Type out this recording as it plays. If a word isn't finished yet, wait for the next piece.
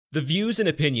The views and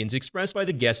opinions expressed by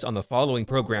the guests on the following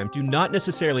program do not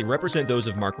necessarily represent those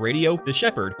of Mark Radio, The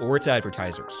Shepherd, or its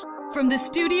advertisers. From the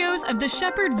studios of the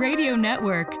Shepherd Radio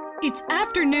Network, it's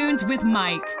Afternoons with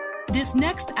Mike. This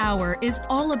next hour is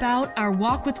all about our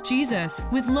walk with Jesus,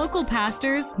 with local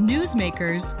pastors,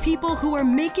 newsmakers, people who are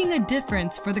making a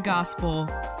difference for the gospel.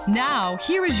 Now,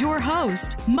 here is your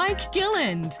host, Mike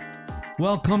Gilland.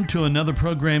 Welcome to another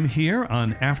program here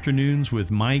on Afternoons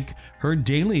with Mike, heard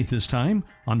daily at this time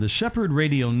on the Shepherd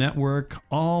Radio Network,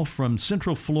 all from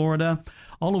Central Florida,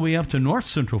 all the way up to North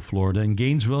Central Florida in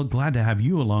Gainesville. Glad to have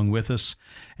you along with us,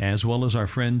 as well as our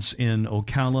friends in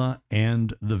Ocala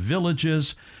and the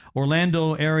Villages,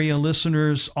 Orlando area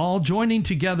listeners, all joining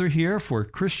together here for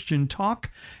Christian Talk.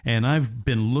 And I've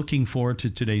been looking forward to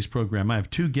today's program. I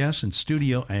have two guests in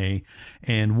Studio A,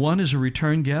 and one is a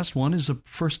return guest, one is a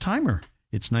first-timer.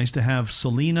 It's nice to have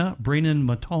Selena Brainin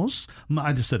Matos.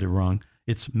 I just said it wrong.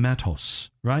 It's Matos,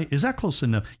 right? Is that close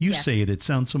enough? You Yes. say it. It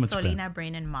sounds so much better. Selena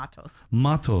Brainin Matos.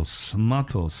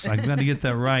 Matos. I've got to get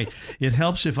that right. It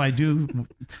helps if I do,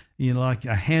 like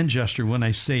a hand gesture when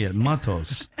I say it.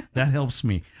 Matos. That helps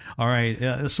me. All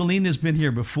right. Selena's been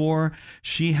here before.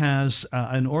 She has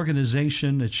an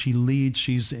organization that she leads.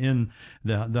 She's in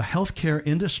the healthcare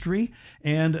industry.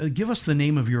 And give us the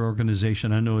name of your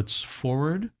organization. I know it's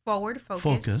Forward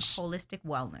Focus. Holistic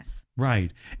Wellness.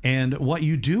 Right. And what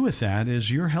you do with that is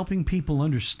you're helping people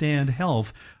understand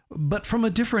health, but from a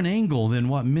different angle than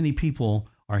what many people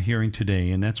are hearing today.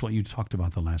 And that's what you talked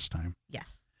about the last time.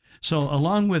 Yes. So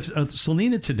along with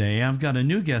Selena today, I've got a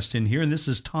new guest in here, and this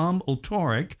is Tom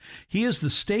Otorek. He is the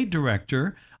state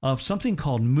director of something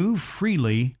called Move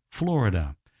Freely,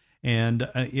 Florida. And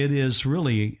it is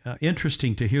really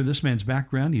interesting to hear this man's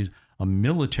background. He's a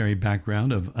military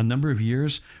background of a number of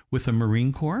years with the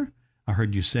Marine Corps, I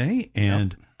heard you say,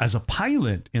 and as a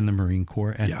pilot in the Marine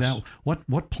Corps. At that,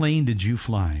 what plane did you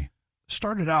fly?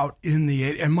 Started out in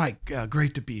the, and Mike,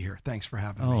 great to be here. Thanks for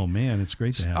having me. Oh, man, it's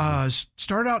great to have you.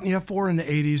 Started out in the F-4 in the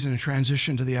 80s and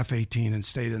transitioned to the F-18 and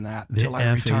stayed in that until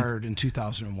I retired in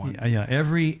 2001. Yeah,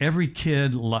 every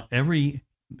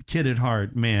kid at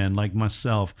heart, man, like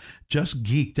myself, just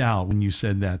geeked out when you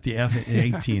said that, the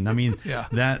F-18. I mean,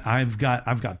 that I've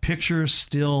got pictures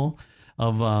still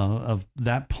of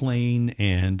that plane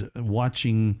and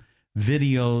watching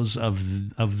videos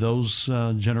of those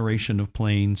generation of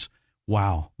planes.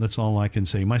 Wow, that's all I can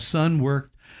say. My son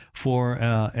worked for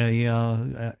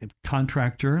a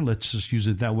contractor, let's just use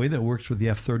it that way, that works with the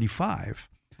F-35.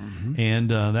 Mm-hmm.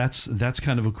 And that's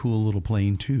kind of a cool little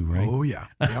plane too, right? Oh yeah,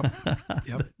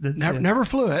 yep. Never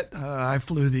flew it. I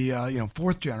flew the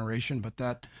fourth generation,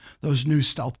 but those new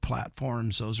stealth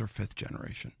platforms, those are fifth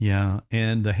generation. Yeah,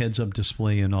 and the heads-up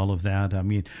display and all of that. I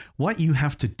mean, what you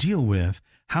have to deal with.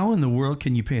 How in the world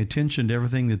can you pay attention to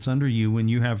everything that's under you when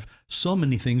you have so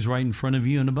many things right in front of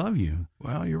you and above you?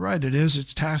 Well, you're right. It is.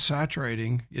 It's task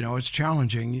saturating. It's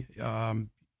challenging.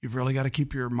 You've really got to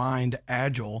keep your mind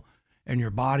agile and your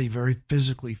body very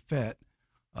physically fit.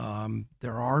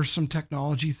 There are some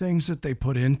technology things that they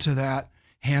put into that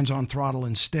hands-on throttle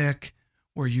and stick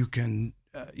where you can,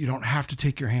 you don't have to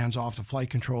take your hands off the flight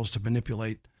controls to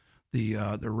manipulate the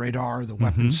radar, the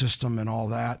weapon system and all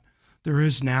that. There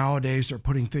is nowadays, they're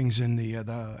putting things in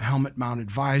the helmet-mounted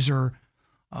visor,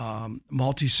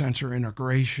 multi-sensor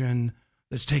integration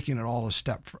that's taking it all a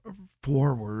step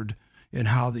forward in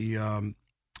how the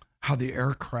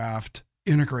aircraft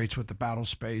integrates with the battle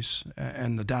space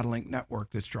and the data link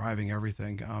network that's driving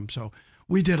everything. So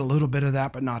we did a little bit of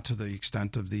that, but not to the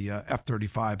extent of the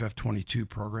F-35, F-22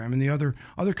 program. And the other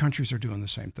countries are doing the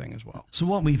same thing as well. So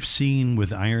what we've seen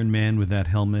with Iron Man, with that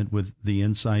helmet, with the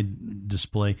inside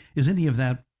display, is any of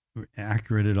that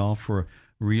accurate at all for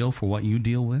real for what you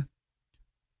deal with?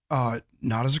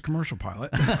 Not as a commercial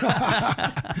pilot.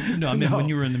 No, I mean when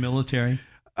you were in the military?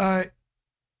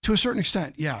 To a certain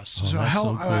extent, yes. Oh, so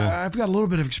cool. I've got a little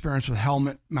bit of experience with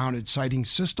helmet-mounted sighting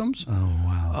systems. Oh,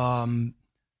 wow.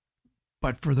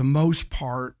 But for the most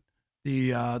part,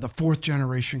 the fourth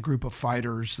generation group of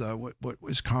fighters, what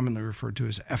is commonly referred to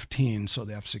as F-teens, so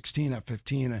the F-16,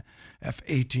 F-15,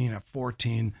 F-18,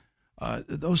 F-14,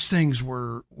 those things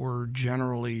were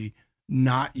generally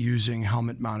not using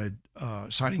helmet-mounted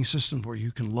sighting systems where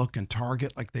you can look and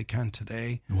target like they can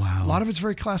today. Wow. A lot of it's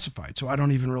very classified, so I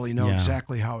don't even really know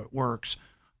exactly how it works.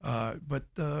 But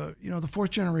the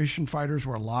fourth generation fighters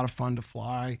were a lot of fun to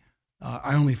fly.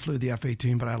 I only flew the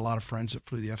F-18, but I had a lot of friends that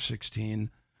flew the F-16,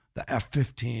 the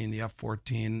F-15, the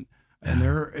F-14, and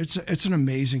it's an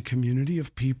amazing community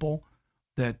of people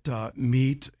that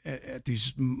meet at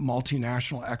these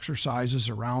multinational exercises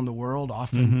around the world,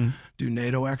 often do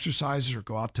NATO exercises or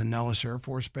go out to Nellis Air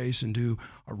Force Base and do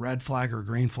a red flag or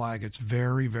green flag. It's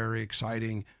very, very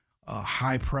exciting,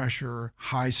 high pressure,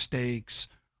 high stakes.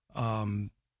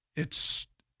 It's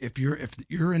if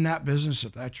you're in that business,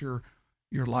 if that's your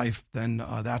life, then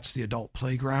that's the adult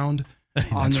playground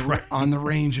on the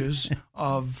ranges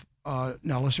of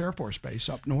Nellis Air Force Base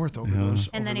up north over those.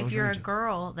 And then if you're ranges. a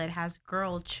girl that has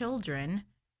girl children,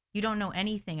 you don't know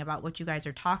anything about what you guys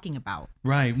are talking about.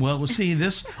 Right. Well, see,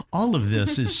 all of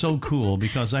this is so cool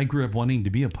because I grew up wanting to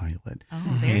be a pilot.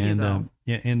 Oh, there you go.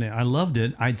 And I loved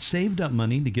it. I'd saved up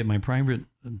money to get my private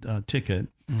ticket,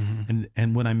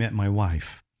 and when I met my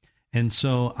wife. And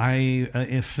so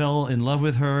I fell in love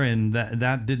with her, and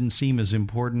that didn't seem as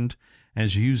important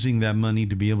as using that money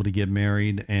to be able to get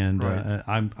married. And Right.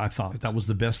 I thought that was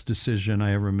the best decision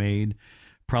I ever made.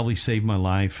 Probably saved my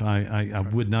life. I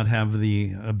would not have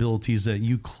the abilities that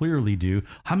you clearly do.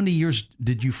 How many years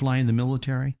did you fly in the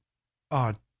military?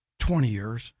 20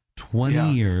 years. 20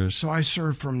 Yeah. years. So I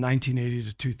served from 1980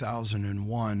 to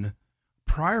 2001.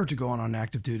 Prior to going on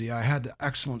active duty, I had the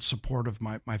excellent support of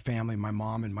my family, my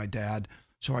mom and my dad.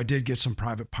 So I did get some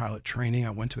private pilot training.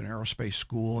 I went to an aerospace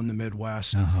school in the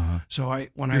Midwest. So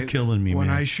You're killing me, when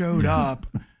man. I showed up,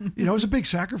 it was a big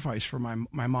sacrifice for my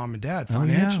mom and dad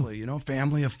financially.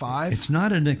 Family of 5. It's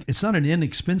not an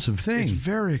inexpensive thing. It's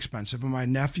very expensive. And my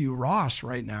nephew Ross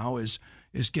right now is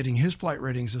getting his flight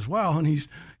ratings as well, and he's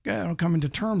coming to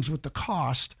terms with the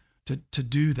cost to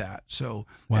do that. So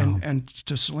Wow. and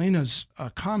to Selena's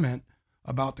comment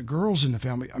about the girls in the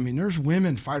family, I mean, there's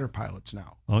women fighter pilots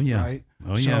now. Oh, yeah. Right.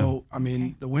 Oh, yeah. So I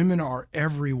mean, the women are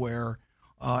everywhere,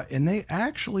 and they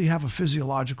actually have a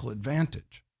physiological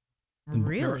advantage.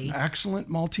 Really? They're excellent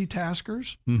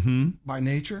multitaskers by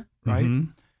nature, right?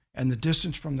 And the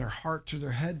distance from their heart to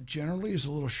their head generally is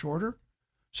a little shorter,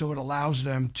 so it allows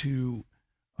them to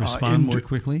Respond more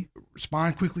quickly.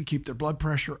 respond quickly, keep their blood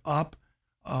pressure up,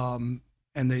 and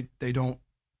they don't.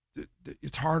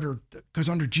 It's harder because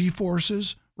under G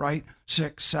forces, right?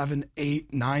 6, 7,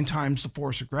 8, 9 times the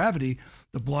force of gravity,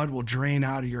 the blood will drain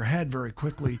out of your head very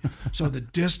quickly. So the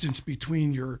distance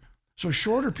between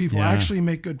shorter people actually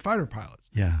make good fighter pilots.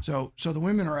 Yeah. So the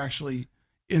women are actually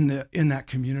in that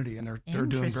community, and they're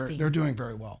doing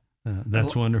very well.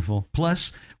 That's wonderful.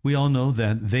 Plus, we all know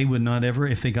that they would not ever,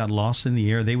 if they got lost in the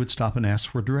air, they would stop and ask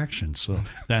for directions. So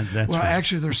that's Well, right.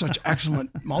 actually, they're such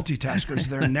excellent multitaskers;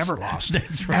 they're never lost.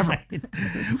 That's right.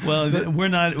 Ever. Well, we're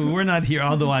not here.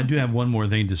 Although I do have one more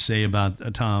thing to say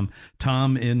about Tom.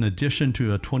 Tom, in addition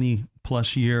to a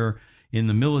 20+ year in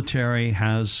the military,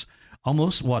 has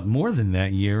almost more than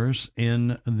that years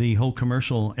in the whole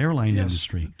commercial airline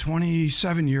industry.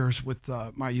 27 years with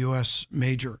my U.S.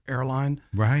 major airline.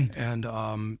 Right. And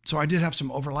so I did have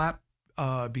some overlap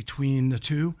between the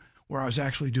two, where I was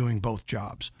actually doing both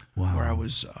jobs. Wow. Where I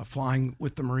was flying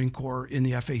with the Marine Corps in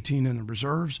the F-18 in the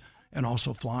reserves, and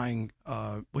also flying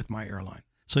with my airline.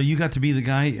 So you got to be the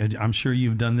guy. I'm sure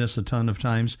you've done this a ton of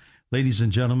times. Ladies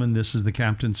and gentlemen, this is the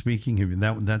captain speaking.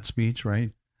 That speech,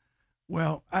 right?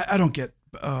 Well, I don't get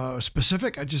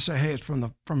specific. I just say, hey, it's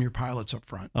from your pilots up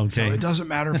front. Okay. So it doesn't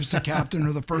matter if it's the captain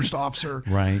or the first officer.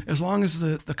 Right. As long as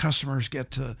the customers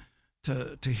get to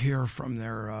hear from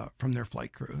their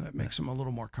flight crew, that makes them a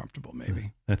little more comfortable,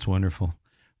 maybe. That's wonderful.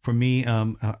 For me,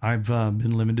 I've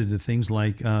been limited to things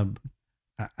like,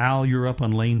 Al, you're up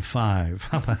on lane 5.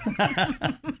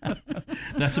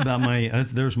 That's about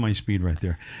there's my speed right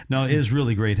there. No, it is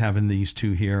really great having these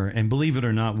two here. And believe it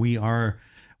or not,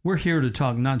 we're here to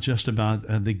talk not just about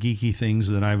the geeky things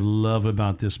that I love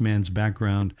about this man's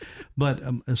background, but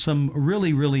some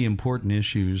really, really important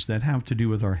issues that have to do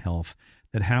with our health,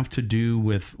 that have to do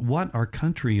with what our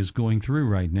country is going through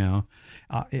right now.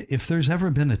 If there's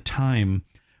ever been a time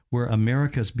where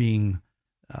America's being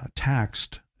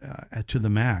taxed to the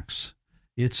max,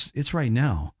 it's right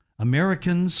now.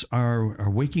 Americans are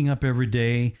waking up every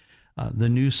day. The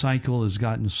news cycle has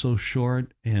gotten so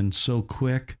short and so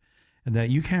quick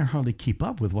that you can't hardly keep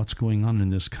up with what's going on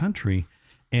in this country,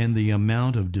 and the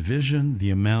amount of division, the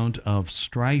amount of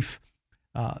strife,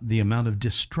 the amount of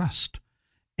distrust.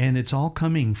 And it's all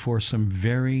coming for some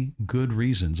very good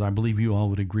reasons. I believe you all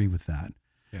would agree with that.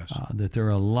 Yes. That there are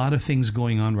a lot of things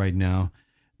going on right now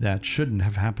that shouldn't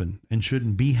have happened and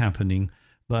shouldn't be happening,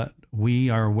 but we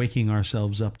are waking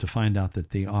ourselves up to find out that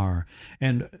they are.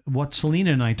 And what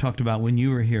Selena and I talked about when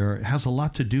you were here has a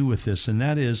lot to do with this, and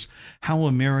that is how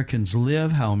Americans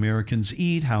live, how Americans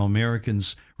eat, how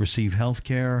Americans receive health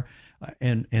care,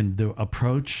 and the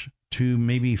approach to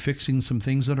maybe fixing some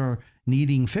things that are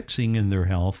needing fixing in their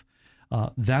health.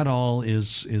 That all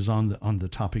is on the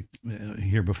topic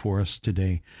here before us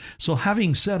today. So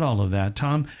having said all of that,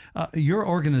 Tom, your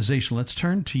organization, let's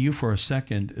turn to you for a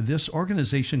second. This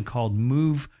organization called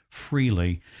Move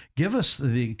Freely. Give us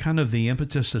the kind of the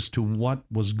impetus as to what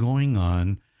was going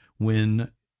on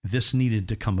when this needed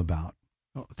to come about.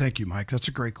 Oh, thank you, Mike. That's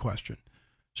a great question.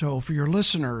 So for your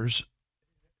listeners,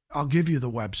 I'll give you the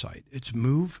website. It's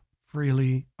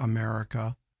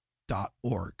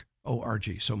movefreelyamerica.org.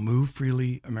 O-R-G. So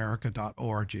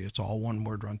movefreelyamerica.org. It's all one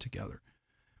word run together.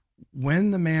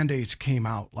 When the mandates came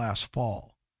out last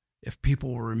fall, if people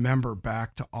will remember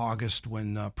back to August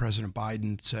when President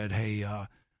Biden said, hey,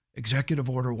 Executive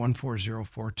Order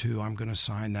 14042, I'm going to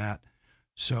sign that.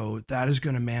 So that is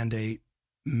going to mandate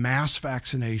mass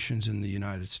vaccinations in the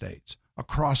United States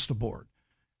across the board.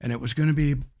 And it was going to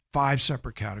be 5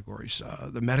 separate categories.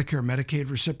 The Medicare, Medicaid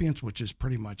recipients, which is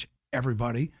pretty much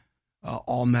everybody,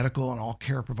 all medical and all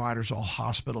care providers, all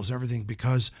hospitals, everything,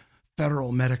 because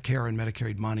federal Medicare and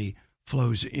Medicaid money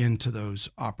flows into those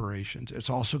operations. It's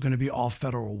also going to be all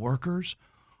federal workers,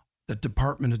 the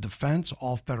Department of Defense,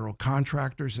 all federal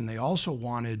contractors, and they also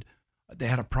they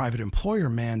had a private employer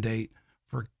mandate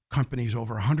for companies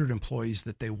over 100 employees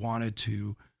that they wanted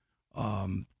to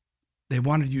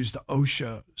use the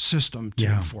OSHA system to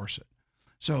enforce it.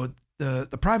 So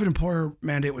the private employer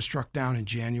mandate was struck down in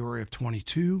January of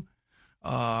 22.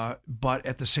 But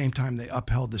at the same time, they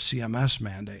upheld the CMS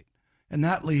mandate. And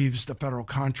that leaves the federal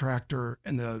contractor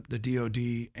and the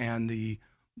DOD and the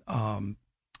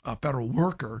federal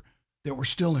worker that were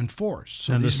still in force.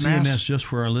 So and the CMS, just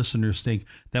for our listeners' sake,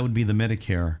 that would be the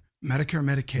Medicare,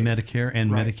 Medicaid. Medicare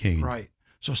and right, Medicaid. Right.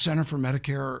 So Center for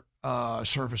Medicare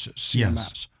Services, CMS.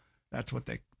 Yes. That's what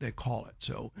they call it.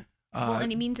 So, well,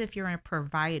 and it means if you're a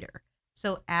provider.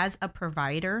 So as a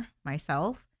provider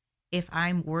myself, if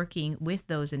I'm working with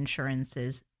those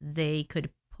insurances, they could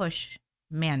push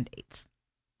mandates.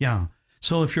 Yeah.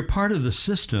 So if you're part of the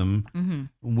system,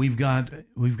 we've got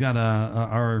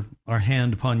our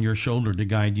hand upon your shoulder to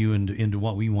guide you into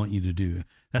what we want you to do.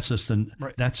 That's just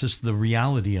the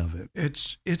reality of it.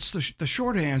 It's the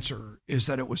short answer is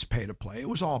that it was pay to play. It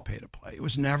was all pay to play. It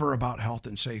was never about health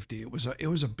and safety. It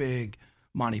was a big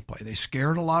money play. They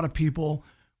scared a lot of people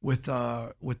with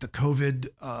the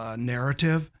COVID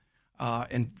narrative.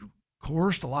 And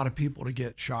coerced a lot of people to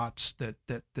get shots that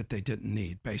they didn't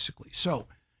need, basically. So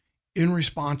in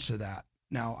response to that,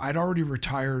 now I'd already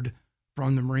retired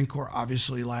from the Marine Corps,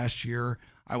 obviously, last year.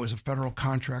 I was a federal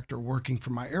contractor working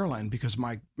for my airline because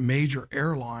my major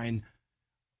airline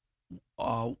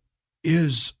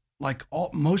is like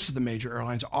most of the major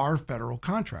airlines are federal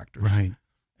contractors. Right.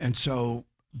 And so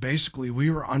basically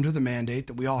we were under the mandate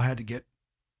that we all had to get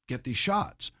these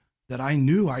shots that I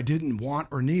knew I didn't want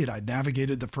or need. I'd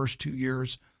navigated the first 2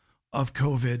 years of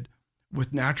COVID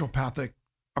with naturopathic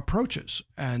approaches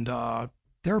and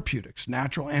therapeutics,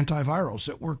 natural antivirals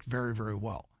that worked very, very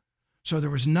well. So there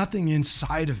was nothing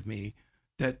inside of me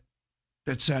that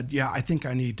said, yeah, I think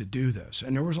I need to do this.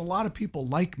 And there was a lot of people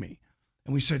like me.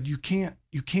 And we said, you can't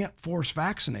force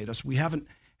vaccinate us. We haven't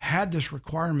had this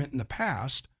requirement in the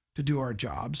past to do our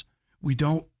jobs. We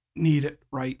don't need it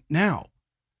right now.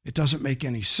 It doesn't make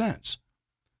any sense.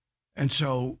 And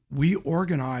so we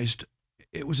organized,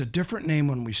 it was a different name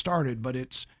when we started, but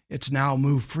it's now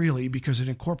Move Freely because it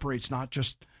incorporates not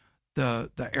just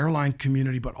the airline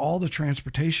community, but all the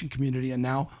transportation community and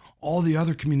now all the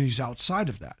other communities outside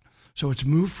of that. So it's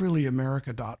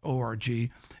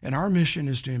movefreelyamerica.org. And our mission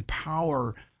is to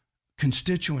empower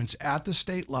constituents at the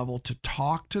state level to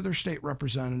talk to their state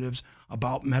representatives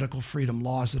about medical freedom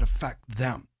laws that affect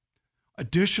them.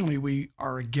 Additionally, we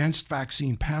are against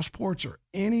vaccine passports or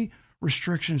any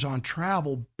restrictions on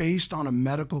travel based on a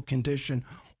medical condition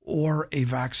or a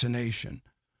vaccination.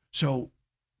 So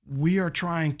we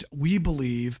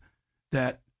believe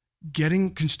that getting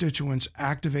constituents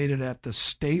activated at the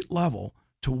state level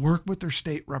to work with their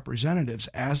state representatives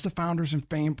as the founders and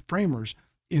framers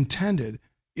intended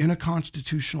in a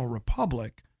constitutional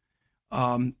republic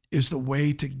is the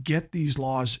way to get these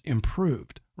laws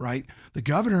improved, right? The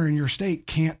governor in your state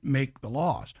can't make the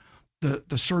laws.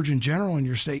 The Surgeon General in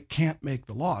your state can't make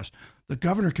the laws. The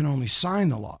governor can only sign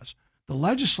the laws. The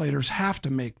legislators have to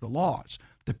make the laws.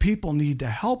 The people need to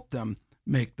help them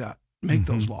make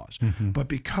those laws. Mm-hmm. But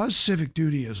because civic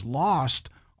duty is lost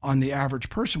on the average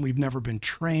person, we've never been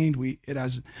trained.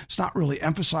 It's not really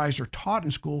emphasized or taught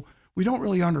in school. We don't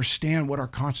really understand what our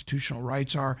constitutional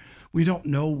rights are. We don't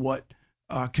know what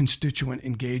constituent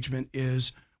engagement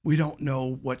is. We don't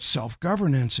know what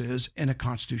self-governance is in a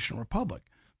constitutional republic.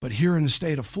 But here in the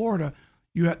state of Florida,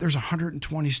 there's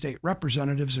 120 state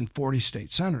representatives and 40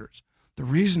 state senators. The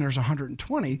reason there's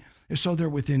 120 is so they're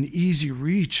within easy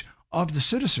reach of the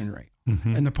citizenry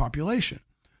and the population.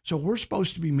 So we're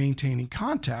supposed to be maintaining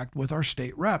contact with our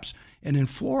state reps. And in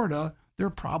Florida, they're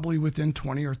probably within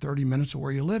 20 or 30 minutes of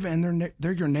where you live, and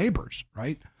they're your neighbors,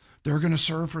 right? They're going to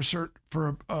serve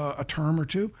for a term or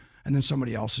two, and then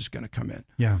somebody else is going to come in.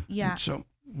 Yeah. Yeah. So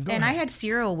and I had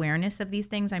zero awareness of these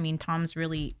things. I mean, Tom's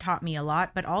really taught me a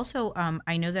lot, but also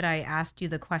I know that I asked you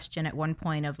the question at one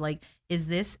point of like, is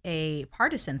this a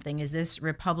partisan thing? Is this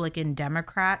Republican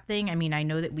Democrat thing? I mean, I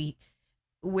know that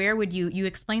where would you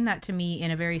explain that to me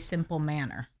in a very simple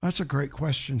manner? That's a great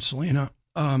question, Selena.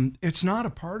 It's not a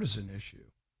partisan issue,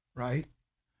 right?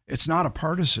 It's not a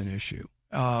partisan issue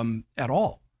at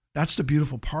all. That's the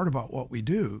beautiful part about what we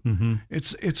do.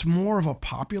 It's more of a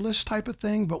populist type of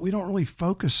thing, but we don't really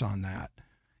focus on that.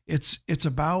 It's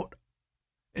about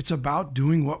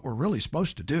doing what we're really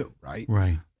supposed to do, right?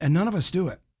 Right. And none of us do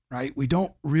it, right? We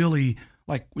don't really,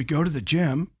 like, we go to the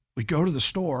gym, we go to the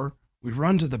store, we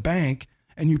run to the bank,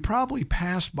 and you probably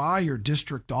pass by your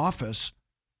district office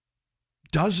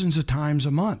dozens of times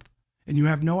a month, and you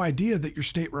have no idea that your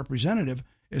state representative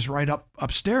is right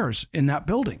upstairs in that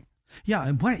building. Yeah,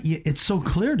 and it's so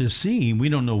clear to see. We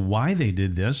don't know why they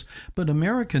did this, but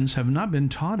Americans have not been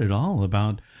taught at all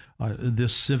about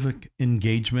this civic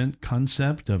engagement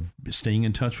concept of staying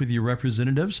in touch with your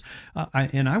representatives.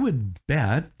 And I would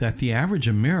bet that the average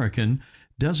American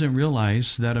doesn't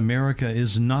realize that America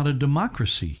is not a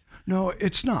democracy. No,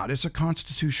 it's not. It's a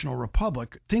constitutional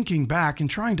republic. Thinking back and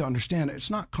trying to understand it, it's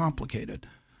not complicated.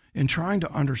 In trying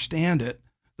to understand it,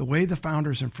 the way the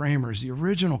founders and framers, the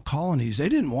original colonies, they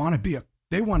didn't want to be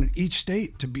they wanted each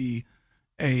state to be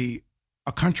a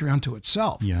country unto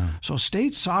itself. Yeah. So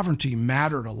state sovereignty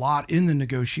mattered a lot in the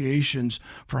negotiations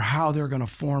for how they're going to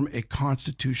form a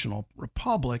constitutional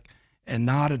republic and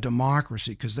not a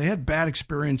democracy, because they had bad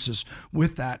experiences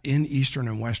with that in Eastern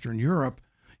and Western Europe,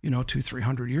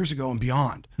 200-300 years ago and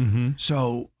beyond.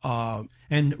 So,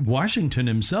 and Washington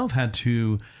himself had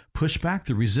to push back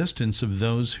the resistance of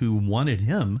those who wanted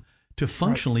him to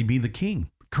functionally be the king.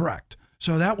 Correct.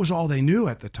 So that was all they knew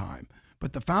at the time.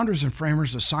 But the founders and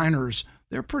framers, the signers,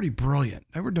 they're pretty brilliant.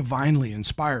 They were divinely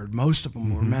inspired. Most of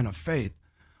them were men of faith,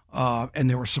 and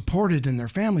they were supported in their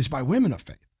families by women of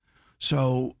faith.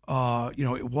 So,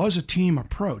 it was a team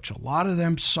approach. A lot of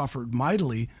them suffered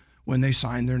mightily when they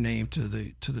signed their name to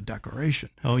the Declaration.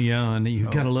 Oh yeah, and you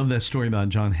got to love that story about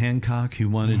John Hancock, who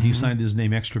he signed his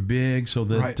name extra big so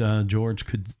that George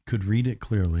could read it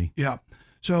clearly. Yeah.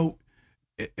 So,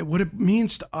 what it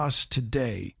means to us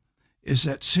today is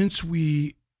that since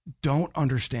we don't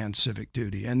understand civic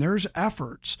duty, and there's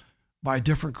efforts by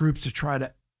different groups to try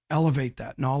to elevate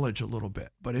that knowledge a little bit,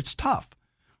 but it's tough.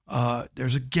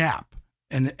 There's a gap,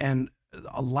 and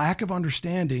a lack of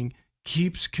understanding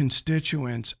keeps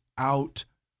constituents out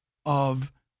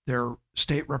of their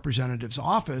state representative's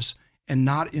office and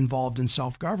not involved in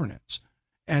self-governance.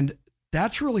 And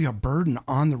that's really a burden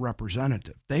on the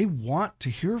representative. They want to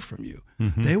hear from you.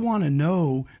 They want to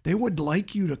know, they would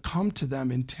like you to come to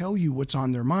them and tell you what's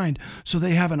on their mind so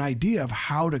they have an idea of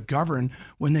how to govern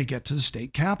when they get to the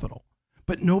state capitol.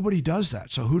 But nobody does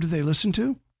that. So who do they listen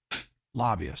to?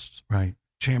 Lobbyists. Right.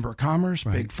 Chamber of Commerce,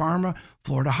 Right. Big Pharma,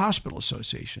 Florida Hospital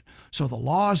Association. So the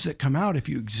laws that come out, if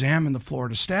you examine the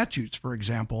Florida statutes, for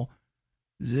example,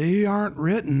 they aren't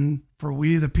written for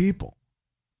we the people.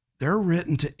 They're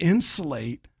written to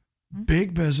insulate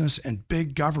big business and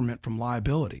big government from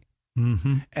liability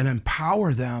and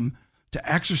empower them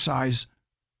to exercise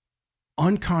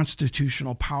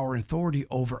unconstitutional power and authority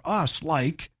over us,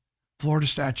 like Florida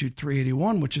Statute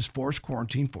 381, which is forced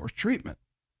quarantine, forced treatment.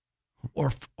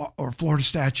 Or Florida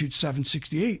Statute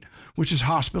 768, which is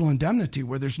hospital indemnity,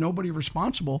 where there's nobody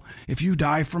responsible if you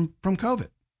die from COVID.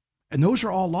 And those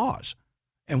are all laws.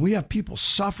 And we have people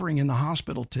suffering in the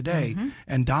hospital today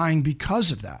and dying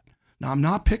because of that. Now, I'm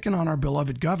not picking on our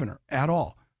beloved governor at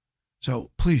all.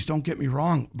 So please don't get me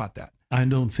wrong about that. I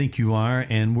don't think you are,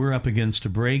 and we're up against a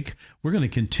break. We're going to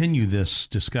continue this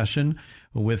discussion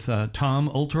with Tom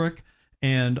Ulrich,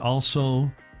 and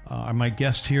also my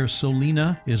guest here,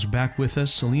 Selena, is back with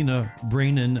us, Selena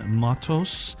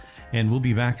Brainin-Matos, and we'll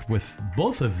be back with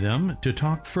both of them to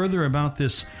talk further about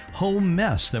this whole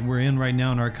mess that we're in right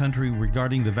now in our country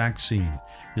regarding the vaccine.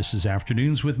 This is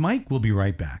Afternoons with Mike. We'll be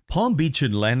right back. Palm Beach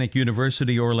Atlantic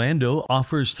University Orlando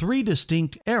offers 3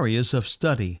 distinct areas of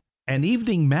study: an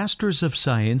evening Master's of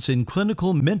Science in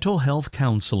Clinical Mental Health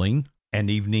Counseling, an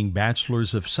evening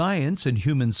Bachelor's of Science in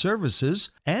Human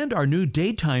Services, and our new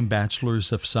daytime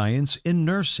Bachelor's of Science in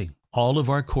Nursing. All of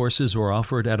our courses are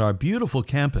offered at our beautiful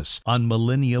campus on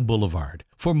Millennia Boulevard.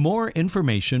 For more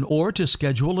information or to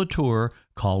schedule a tour,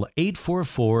 call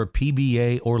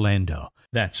 844-PBA-ORLANDO.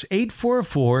 That's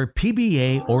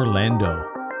 844-PBA-ORLANDO.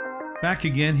 Back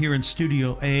again here in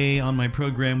Studio A on my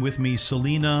program with me,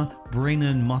 Selena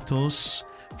Brennan Matos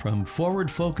from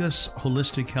Forward Focus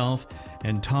Holistic Health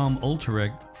and Tom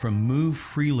Ulterich from Move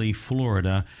Freely,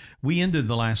 Florida. We ended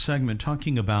the last segment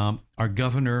talking about our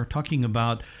governor, talking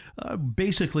about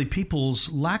basically people's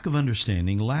lack of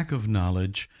understanding, lack of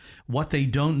knowledge, what they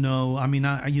don't know. I mean,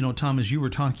 Tom, as you were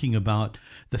talking about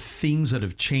the things that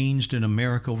have changed in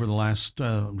America over the last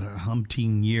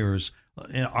umpteen years,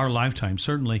 in our lifetime,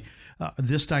 certainly,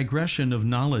 this digression of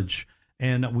knowledge.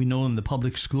 And we know in the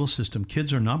public school system,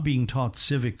 kids are not being taught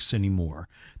civics anymore.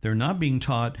 They're not being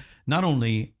taught, not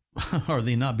only are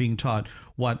they not being taught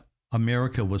what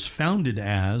America was founded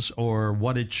as or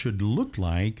what it should look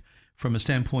like from a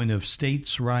standpoint of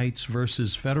states' rights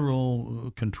versus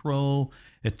federal control,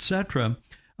 etc.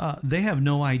 They have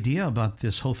no idea about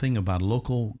this whole thing about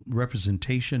local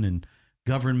representation and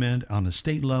government on a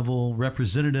state level,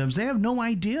 representatives. They have no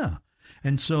idea.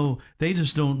 And so they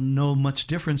just don't know much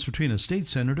difference between a state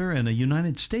senator and a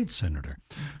United States senator.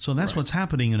 So that's what's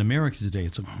happening in America today.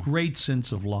 It's a great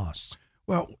sense of loss.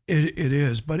 Well, it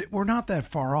is, but we're not that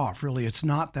far off, really. It's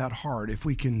not that hard. If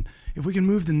we can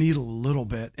move the needle a little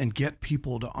bit and get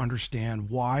people to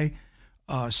understand why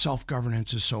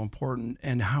self-governance is so important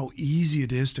and how easy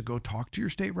it is to go talk to your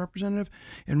state representative.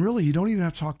 And really, you don't even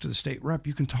have to talk to the state rep.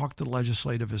 You can talk to the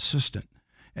legislative assistant.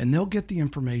 And they'll get the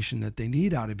information that they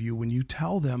need out of you when you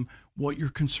tell them what you're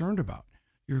concerned about.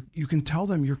 You can tell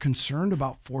them you're concerned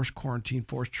about forced quarantine,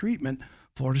 forced treatment,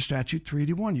 Florida Statute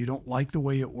 381. You don't like the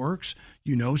way it works.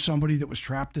 You know somebody that was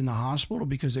trapped in the hospital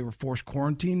because they were forced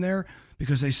quarantined there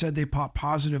because they said they popped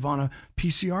positive on a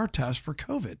PCR test for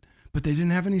COVID, but they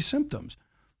didn't have any symptoms.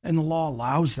 And the law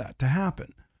allows that to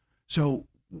happen. So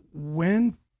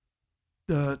when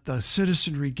the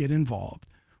citizenry get involved,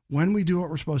 when we do what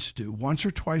we're supposed to do, once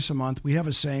or twice a month, we have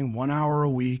a saying, 1 hour a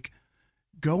week,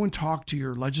 go and talk to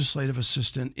your legislative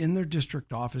assistant in their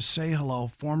district office, say hello,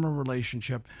 form a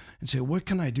relationship, and say, what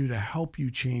can I do to help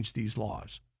you change these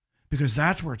laws? Because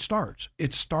that's where it starts.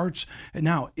 It starts, and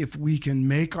now if we can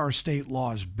make our state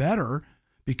laws better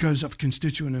because of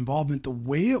constituent involvement, the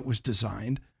way it was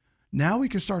designed, now we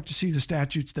can start to see the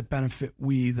statutes that benefit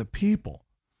we, the people.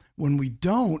 When we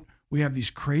don't, we have these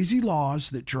crazy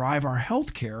laws that drive our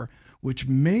health care, which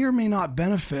may or may not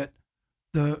benefit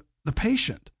the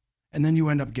patient. And then you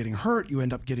end up getting hurt, you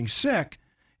end up getting sick.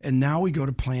 And now we go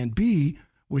to plan B,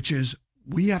 which is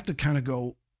we have to kind of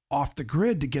go off the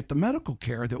grid to get the medical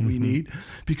care that we need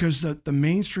because the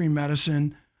mainstream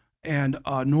medicine and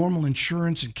normal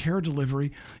insurance and care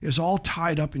delivery is all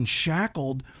tied up and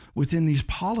shackled within these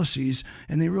policies.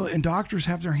 And doctors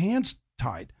have their hands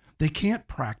tied. They can't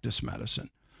practice medicine.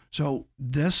 So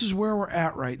this is where we're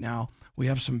at right now. We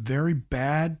have some very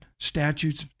bad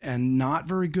statutes and not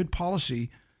very good policy.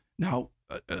 Now,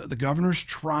 the governor's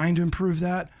trying to improve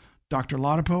that. Dr.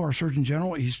 Ladapo, our Surgeon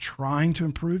General, he's trying to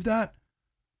improve that.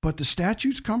 But the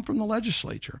statutes come from the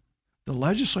legislature. The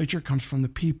legislature comes from the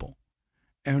people.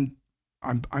 And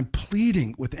I'm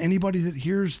pleading with anybody that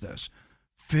hears this,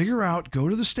 go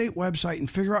to the state website and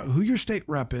figure out who your state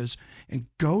rep is and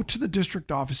go to the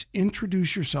district office,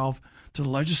 introduce yourself to the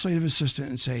legislative assistant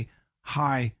and say,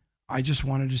 hi, I just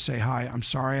wanted to say hi. I'm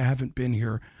sorry I haven't been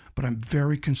here, but I'm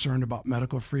very concerned about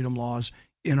medical freedom laws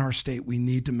in our state. We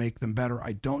need to make them better.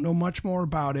 I don't know much more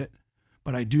about it,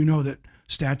 but I do know that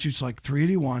statutes like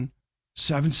 381,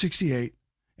 768,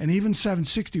 and even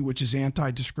 760, which is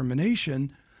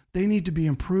anti-discrimination, they need to be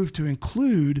improved to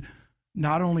include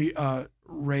not only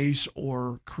race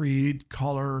or creed,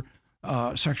 color,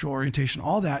 sexual orientation,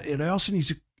 all that. It also needs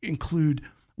to include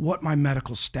what my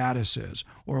medical status is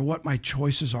or what my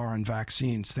choices are on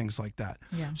vaccines, things like that.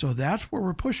 Yeah. So that's where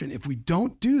we're pushing. If we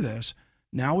don't do this,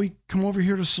 now we come over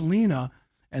here to Selena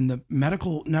and the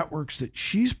medical networks that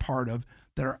she's part of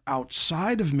that are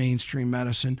outside of mainstream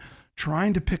medicine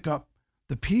trying to pick up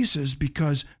the pieces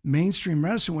because mainstream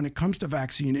medicine, when it comes to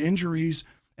vaccine injuries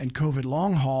and COVID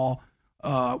long haul,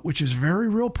 which is a very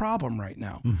real problem right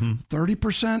now.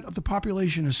 30% of the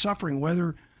population is suffering,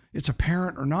 whether it's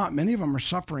apparent or not. Many of them are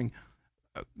suffering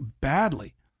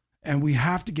badly, and we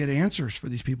have to get answers for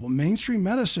these people. Mainstream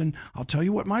medicine, I'll tell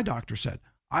you what my doctor said.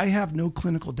 I have no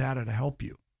clinical data to help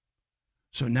you.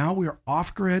 So now we're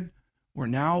off grid. We're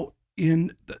now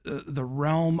in the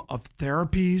realm of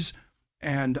therapies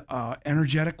and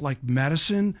energetic like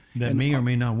medicine. That may or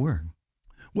may not work.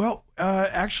 Well,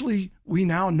 actually, we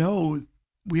now know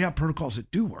we have protocols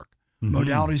that do work.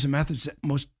 modalities and methods that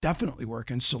most definitely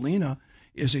work. And Selena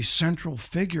is a central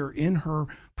figure in her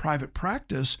private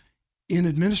practice in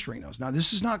administering those. Now,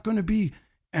 this is not going to be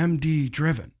MD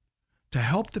driven. To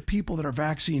help the people that are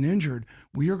vaccine injured,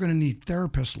 we are going to need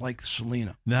therapists like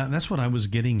Selena. That's what I was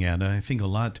getting at. I think a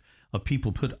lot of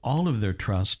people put all of their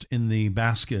trust in the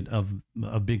basket of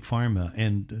big pharma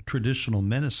and traditional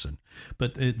medicine.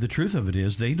 But the truth of it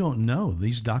is they don't know.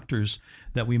 These doctors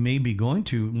that we may be going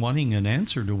to wanting an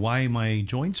answer to why my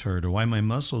joints hurt or why my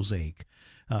muscles ache,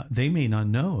 they may not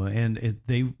know. And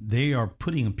they are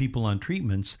putting people on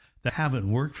treatments that haven't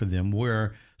worked for them,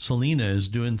 where Selena is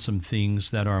doing some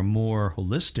things that are more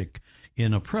holistic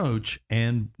in approach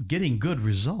and getting good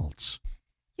results.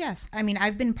 Yes. I mean,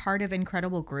 I've been part of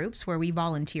incredible groups where we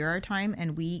volunteer our time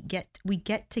and we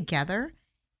get together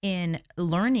in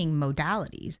learning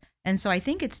modalities. And so I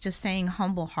think it's just saying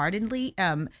humble-heartedly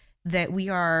that we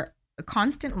are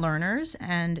constant learners,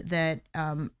 and that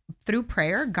through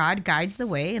prayer, God guides the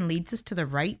way and leads us to the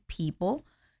right people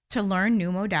to learn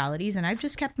new modalities. And I've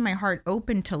just kept my heart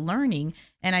open to learning,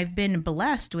 and I've been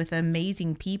blessed with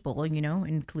amazing people,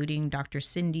 including Dr.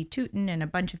 Cindy Tootin and a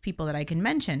bunch of people that I can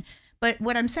mention. But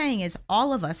what I'm saying is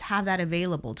all of us have that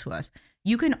available to us.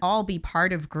 You can all be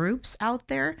part of groups out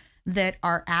there that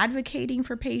are advocating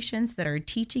for patients, that are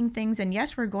teaching things. And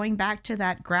yes, we're going back to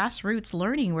that grassroots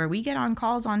learning where we get on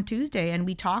calls on Tuesday and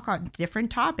we talk on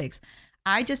different topics.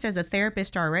 I just, as a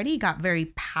therapist already, got very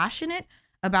passionate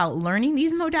about learning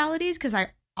these modalities because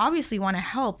I obviously want to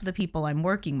help the people I'm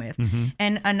working with. Mm-hmm.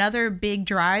 And another big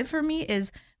drive for me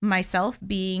is myself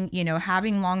being,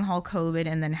 having long haul COVID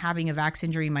and then having a vax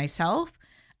injury myself,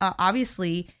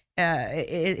 obviously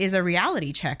is a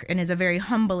reality check and is a very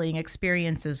humbling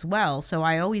experience as well. So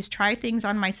I always try things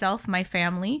on myself, my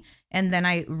family, and then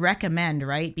I recommend,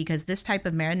 right? Because this type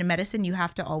of medicine, you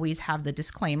have to always have the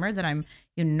disclaimer that I'm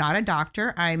not a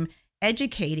doctor. I'm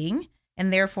educating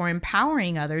and therefore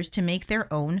empowering others to make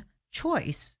their own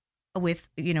choice with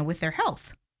their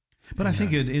health. But I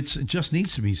think it just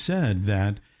needs to be said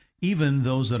that even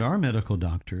those that are medical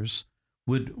doctors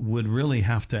would really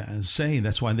have to say,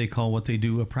 that's why they call what they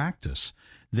do a practice.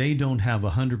 They don't have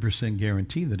 100%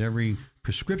 guarantee that every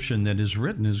prescription that is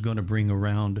written is going to bring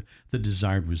around the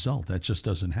desired result. That just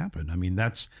doesn't happen. I mean,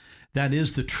 that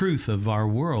is the truth of our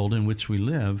world in which we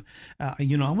live. I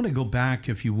want to go back,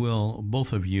 if you will,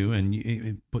 both of you,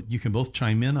 and but you can both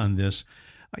chime in on this.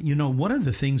 One of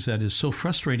the things that is so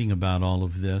frustrating about all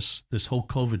of this whole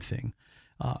COVID thing,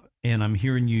 and I'm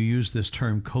hearing you use this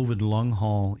term, COVID long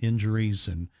haul injuries,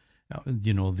 and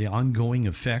the ongoing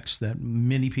effects that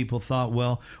many people thought,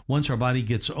 well, once our body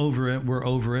gets over it, we're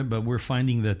over it. But we're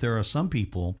finding that there are some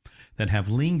people that have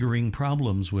lingering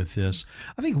problems with this.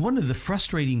 I think one of the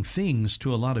frustrating things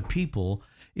to a lot of people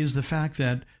is the fact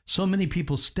that so many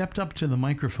people stepped up to the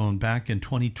microphone back in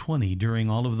 2020 during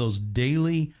all of those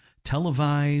daily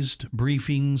televised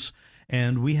briefings,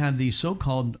 and we had these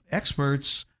so-called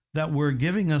experts that were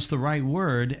giving us the right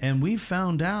word, and we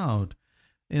found out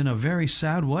in a very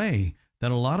sad way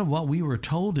that a lot of what we were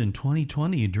told in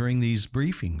 2020 during these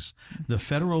briefings, the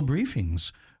federal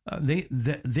briefings,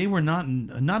 they were not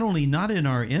only not in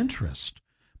our interest,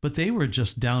 but they were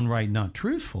just downright not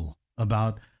truthful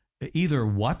about either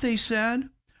what they said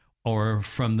or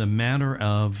from the manner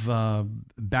of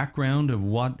background of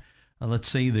what, let's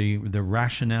say, the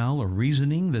rationale or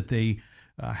reasoning that they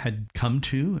had come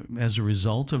to as a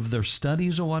result of their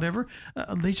studies or whatever.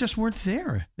 They just weren't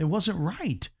there. It wasn't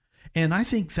right. And I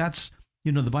think that's,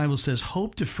 the Bible says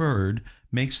hope deferred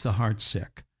makes the heart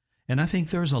sick. And I think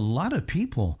there's a lot of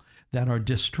people that are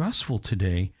distrustful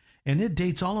today. And it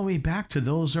dates all the way back to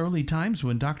those early times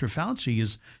when Dr. Fauci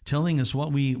is telling us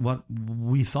what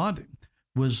we thought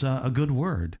was a good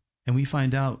word. And we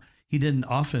find out he didn't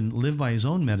often live by his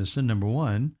own medicine, number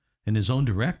one, and his own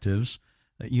directives.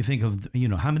 You think of,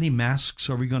 how many masks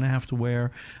are we going to have to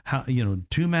wear? How,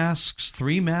 2 masks,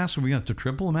 3 masks? Are we going to have to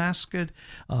triple mask it?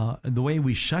 The way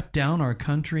we shut down our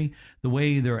country, the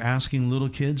way they're asking little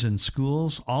kids in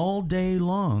schools all day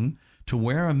long to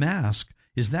wear a mask.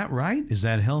 Is that right? Is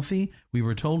that healthy? We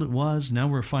were told it was. Now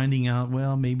we're finding out,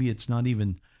 well, maybe it's not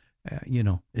even,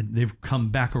 they've come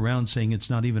back around saying it's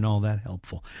not even all that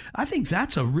helpful. I think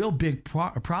that's a real big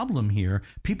problem here.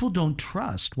 People don't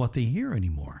trust what they hear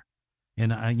anymore.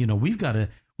 And we've got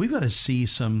to see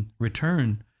some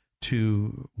return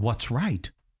to what's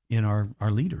right in our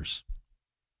leaders.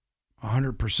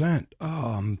 100%.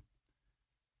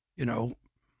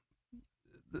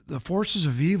 The forces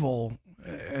of evil,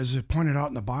 as it pointed out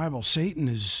in the Bible, Satan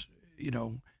is, he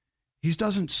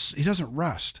doesn't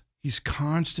rest. He's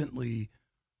constantly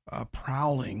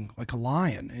prowling like a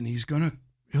lion, and he's going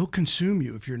to he'll consume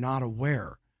you if you're not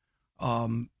aware.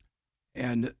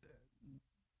 And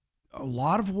a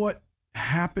lot of what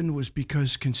happened was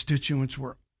because constituents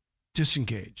were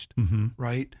disengaged,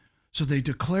 right? So they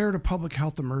declared a public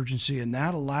health emergency, and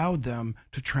that allowed them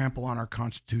to trample on our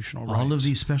constitutional rights. All of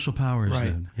these special powers, Right.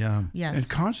 then. Yeah. Yes. And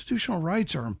constitutional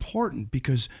rights are important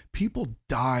because people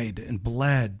died and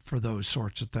bled for those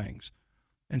sorts of things.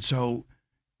 And so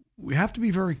we have to be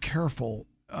very careful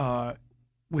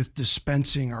with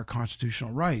dispensing our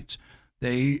constitutional rights.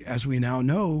 As we now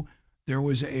know, there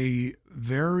was a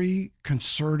very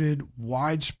concerted,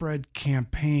 widespread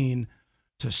campaign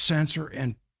to censor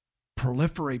and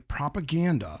proliferate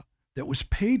propaganda that was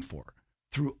paid for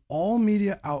through all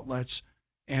media outlets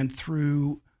and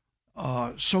through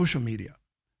social media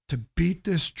to beat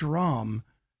this drum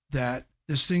that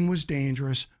this thing was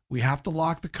dangerous. We have to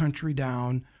lock the country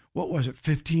down. What was it?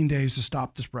 15 days to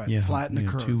stop the spread, flatten the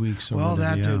curve. 2 weeks. Or Well,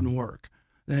 whatever, that didn't work.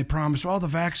 Then they promised, the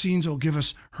vaccines will give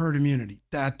us herd immunity.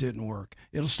 That didn't work.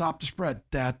 It'll stop the spread.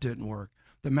 That didn't work.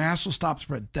 The mask will stop the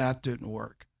spread. That didn't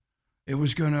work. It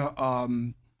was going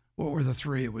to, what were the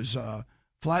three? It was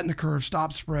flatten the curve,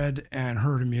 stop spread, and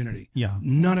herd immunity. Yeah.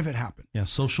 None of it happened. Yeah,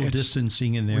 social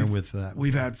distancing in there with that.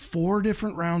 We've had 4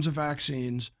 different rounds of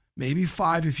vaccines, maybe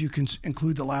 5 if you can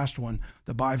include the last one,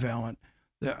 the bivalent.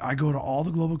 I go to all the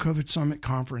Global COVID Summit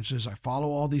conferences. I follow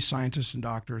all these scientists and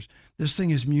doctors. This thing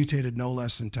has mutated no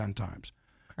less than 10 times.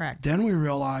 Correct. Then we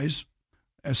realize,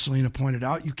 as Selena pointed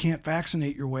out, you can't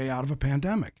vaccinate your way out of a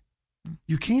pandemic.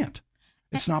 You can't.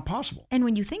 It's not possible. And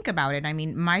when you think about it, I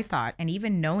mean, my thought, and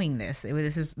even knowing this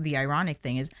is the ironic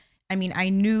thing is, I mean, I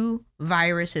knew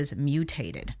viruses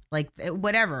mutated, like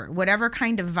whatever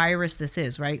kind of virus this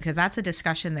is, right? Because that's a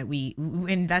discussion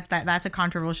and that's a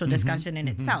controversial discussion in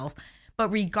itself. But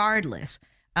regardless,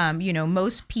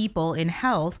 most people in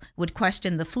health would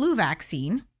question the flu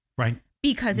vaccine, right?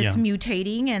 Because it's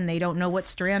mutating and they don't know what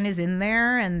strand is in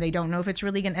there and they don't know if it's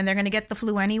really and they're going to get the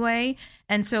flu anyway.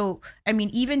 And so, I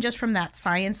mean, even just from that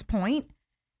science point,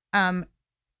 the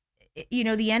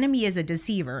enemy is a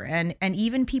deceiver, and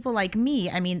even people like me,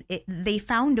 I mean, they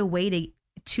found a way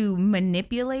to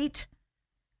manipulate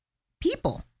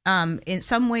people in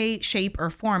some way, shape,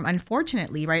 or form.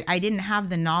 Unfortunately, right, I didn't have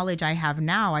the knowledge I have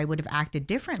now. I would have acted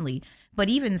differently. But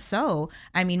even so,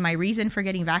 I mean, my reason for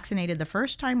getting vaccinated the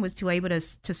first time was to able to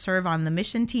serve on the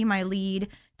mission team I lead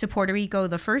to Puerto Rico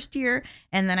the first year.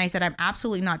 And then I said, I'm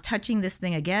absolutely not touching this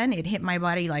thing again. It hit my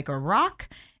body like a rock.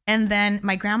 And then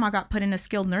my grandma got put in a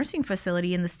skilled nursing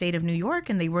facility in the state of New York,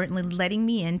 and they weren't letting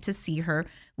me in to see her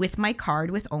with my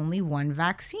card with only one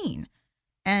vaccine.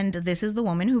 And this is the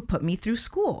woman who put me through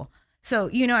school.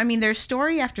 So, I mean, there's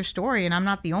story after story, and I'm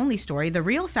not the only story. The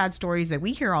real sad stories that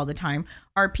we hear all the time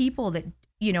are people that,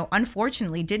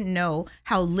 unfortunately didn't know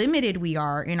how limited we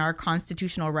are in our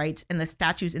constitutional rights and the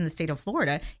statutes in the state of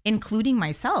Florida, including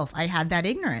myself. I had that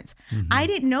ignorance. I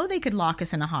didn't know they could lock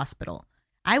us in a hospital.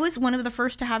 I was one of the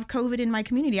first to have COVID in my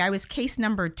community. I was case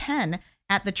number 10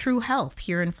 at the True Health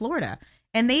here in Florida.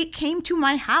 And they came to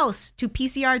my house to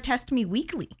PCR test me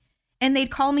weekly. And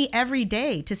they'd call me every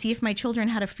day to see if my children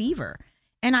had a fever.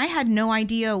 And I had no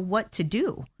idea what to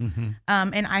do. And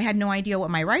I had no idea what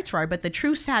my rights were. But the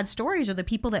true sad stories are the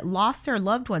people that lost their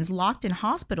loved ones locked in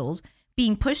hospitals,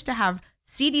 being pushed to have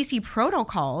CDC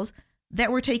protocols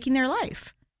that were taking their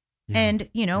life. And,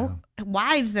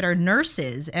 wives that are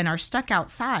nurses and are stuck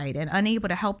outside and unable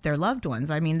to help their loved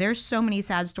ones. I mean, there's so many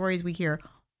sad stories we hear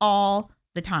all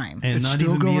the time. And it's not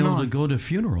still even be going able on. to go to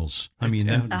funerals. I mean,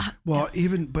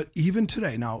 even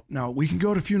today, now we can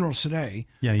go to funerals today,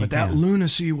 you but that can.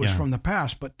 lunacy was from the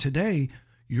past. But today,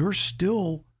 you're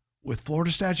still, with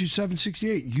Florida Statute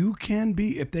 768, you can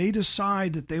be, if they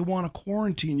decide that they want to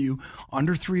quarantine you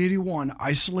under 381,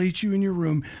 isolate you in your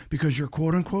room because you're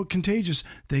quote unquote contagious,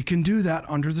 they can do that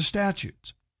under the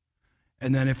statutes.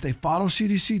 And then if they follow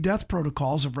CDC death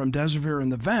protocols of remdesivir in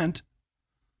the vent,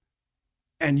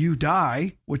 and you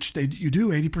die, which you do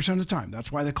 80% of the time.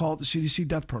 That's why they call it the CDC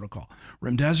death protocol.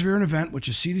 Remdesivir in a vent, which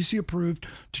is CDC approved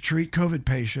to treat COVID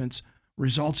patients,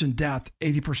 results in death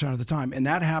 80% of the time. And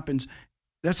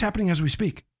that's happening as we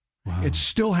speak. Wow. It's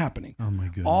still happening. Oh my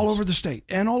goodness. All over the state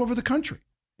and all over the country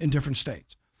in different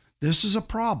states. This is a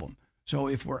problem. So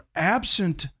if we're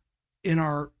absent in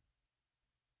our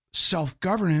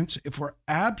self-governance, if we're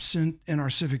absent in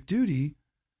our civic duty,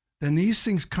 then these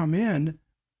things come in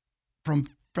from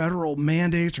federal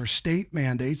mandates or state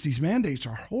mandates. These mandates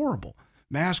are horrible.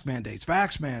 Mask mandates,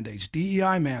 vax mandates,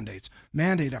 DEI mandates,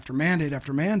 mandate after mandate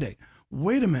after mandate.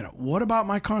 Wait a minute. What about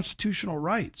my constitutional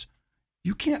rights?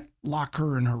 You can't lock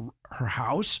her in her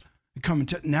house and come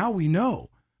and now we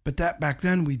know, but that back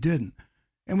then we didn't.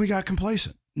 And we got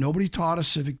complacent. Nobody taught us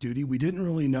civic duty. We didn't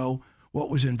really know what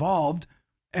was involved.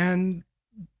 And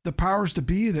the powers to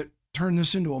be that turned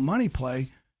this into a money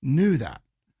play knew that.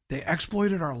 They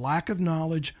exploited our lack of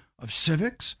knowledge of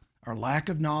civics, our lack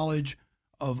of knowledge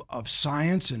of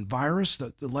science and virus.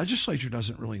 The legislature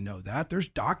doesn't really know that. There's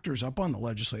doctors up on the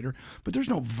legislature, but there's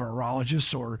no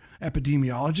virologists or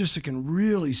epidemiologists that can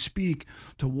really speak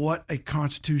to what a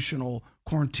constitutional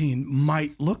quarantine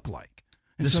might look like.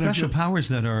 The special powers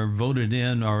that are voted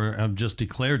in or have just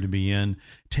declared to be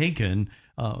taken,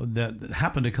 that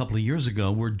happened a couple of years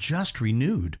ago, were just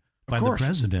renewed by the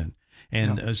president.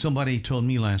 And somebody told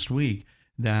me last week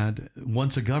that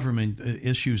once a government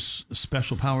issues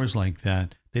special powers like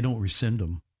that, they don't rescind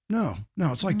them. No,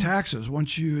 it's like taxes.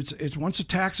 Once a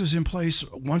tax is in place,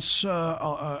 once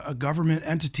a government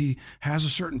entity has a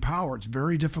certain power, it's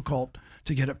very difficult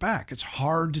to get it back. It's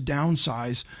hard to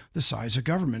downsize the size of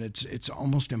government. It's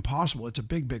almost impossible. It's a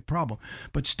big problem.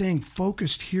 But staying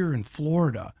focused here in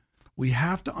Florida, we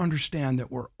have to understand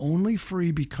that we're only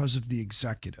free because of the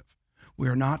executive. We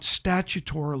are not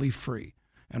statutorily free.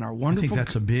 And our wonderful, I think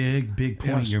that's a big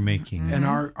point you're making. And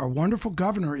our wonderful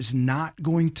governor is not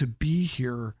going to be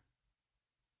here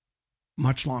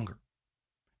much longer.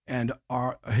 And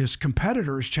his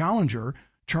competitor, his challenger,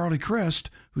 Charlie Crist,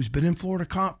 who's been in Florida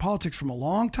politics for a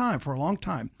long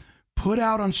time, put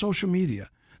out on social media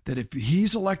that if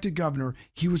he's elected governor,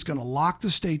 he was going to lock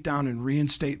the state down and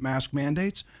reinstate mask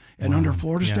mandates. And under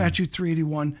Florida Statute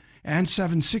 381 and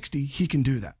 760, he can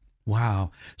do that. Wow.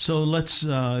 So let's,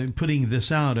 putting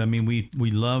this out, I mean,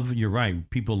 we love, you're right,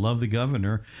 people love the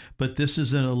governor, but this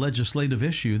is a legislative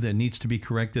issue that needs to be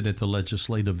corrected at the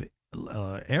legislative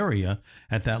area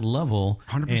at that level.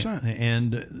 100%.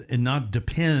 And not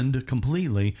depend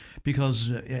completely, because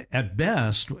at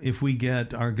best, if we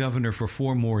get our governor for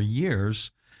 4 more years,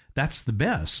 that's the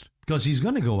best. Because he's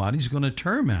going to go out, he's going to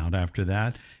term out after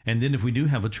that. And then if we do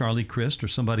have a Charlie Crist or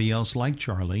somebody else like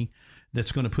Charlie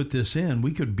that's going to put this in,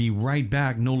 we could be right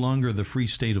back, no longer the free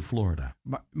state of Florida.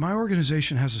 My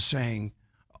organization has a saying,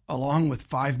 along with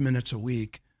 5 minutes a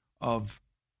week of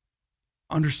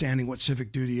understanding what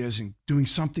civic duty is and doing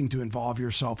something to involve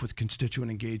yourself with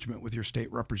constituent engagement with your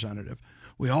state representative.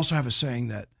 We also have a saying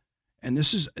that, and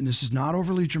this is not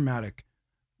overly dramatic,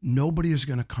 nobody is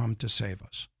going to come to save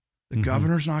us. The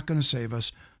governor's not going to save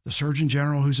us. The Surgeon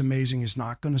General, who's amazing, is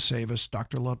not going to save us,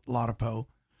 Dr. Ladapo.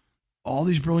 All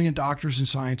these brilliant doctors and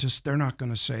scientists, they're not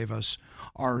going to save us.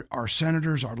 Our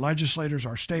senators, our legislators,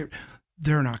 our state,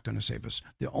 they're not going to save us.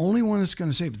 The only one that's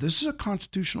going to save us, this is a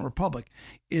constitutional republic.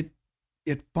 It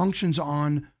functions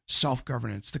on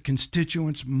self-governance. The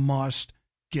constituents must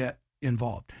get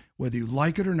involved. Whether you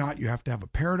like it or not, you have to have a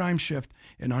paradigm shift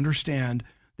and understand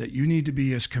that you need to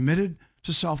be as committed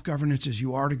to self-governance as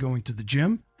you are to going to the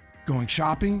gym, going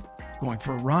shopping, going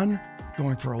for a run,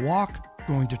 going for a walk,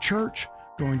 going to church,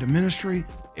 going to ministry.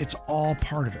 It's all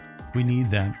part of it. We need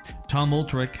that. Tom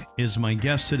Oltrich is my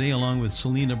guest today, along with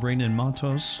Selena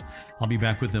Brainin-Matos. I'll be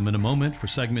back with them in a moment for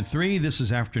segment 3. This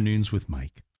is Afternoons with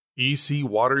Mike. EC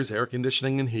Waters Air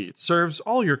Conditioning and Heat serves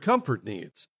all your comfort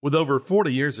needs. With over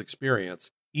 40 years' experience,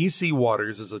 EC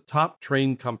Waters is a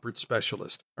top-trained comfort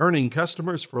specialist, earning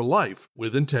customers for life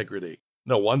with integrity.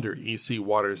 No wonder EC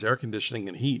Waters Air Conditioning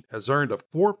and Heat has earned a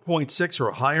 4.6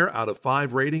 or higher out of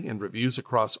 5 rating and reviews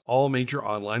across all major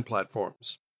online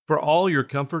platforms. For all your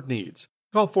comfort needs,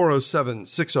 call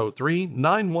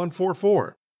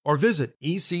 407-603-9144 or visit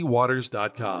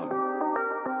ecwaters.com.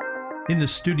 In the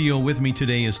studio with me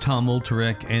today is Tom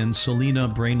Oltrich and Selena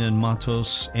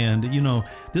Brainin-Matos. And, you know,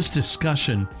 this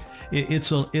discussion,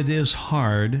 it is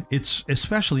hard. It's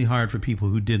especially hard for people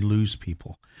who did lose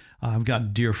people. I've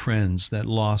got dear friends that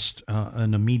lost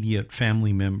an immediate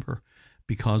family member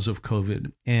because of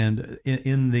COVID. And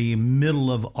in the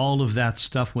middle of all of that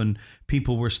stuff, when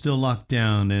people were still locked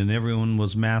down and everyone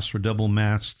was masked or double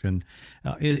masked, and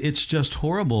it's just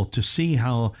horrible to see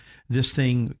how this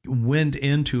thing went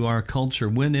into our culture,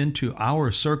 went into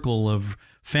our circle of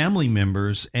family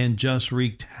members and just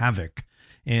wreaked havoc.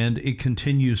 And it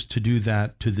continues to do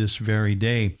that to this very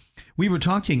day. We were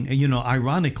talking, you know,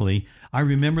 ironically, I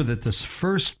remember that this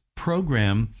first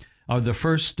program, or the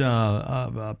first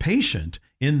patient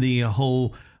in the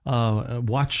whole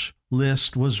watch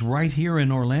list was right here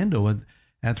in Orlando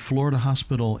at Florida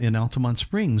Hospital in Altamont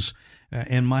Springs.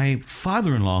 And my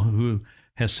father-in-law, who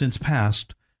has since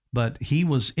passed, but he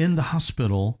was in the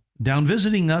hospital, down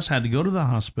visiting us, had to go to the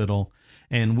hospital,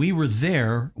 and we were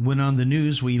there when on the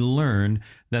news we learned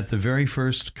that the very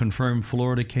first confirmed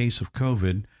Florida case of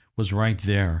COVID was right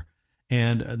there.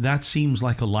 And that seems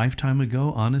like a lifetime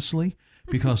ago, honestly,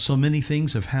 because so many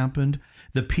things have happened.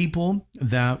 the people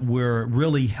that were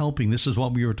really helping, this is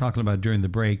what we were talking about during the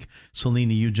break.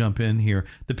 Selena, you jump in here.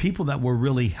 The people that were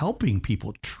really helping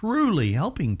people, truly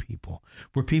helping people,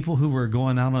 were people who were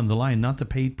going out on the line, not the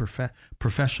paid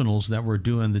professionals that were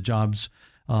doing the jobs,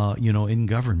 in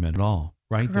government at all.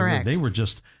 Right? Correct. They were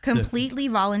just completely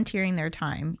volunteering their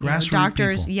time.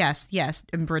 Doctors, people. Yes,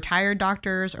 retired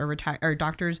doctors or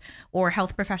doctors or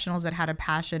health professionals that had a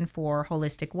passion for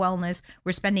holistic wellness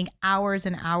were spending hours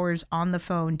and hours on the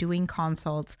phone doing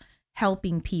consults,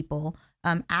 helping people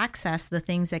access the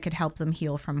things that could help them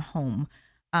heal from home.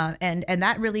 And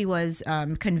that really was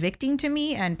convicting to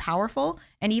me and powerful.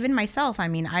 And even myself, I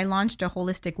launched a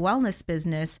holistic wellness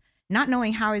business not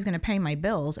knowing how I was going to pay my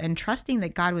bills and trusting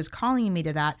that God was calling me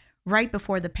to that right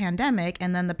before the pandemic.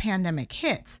 And then the pandemic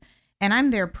hits. And I'm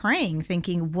there praying,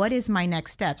 thinking, what is my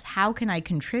next steps? How can I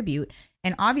contribute?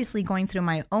 And obviously going through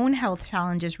my own health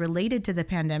challenges related to the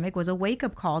pandemic was a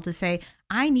wake-up call to say,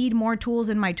 I need more tools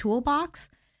in my toolbox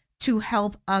to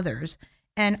help others.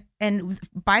 And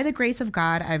by the grace of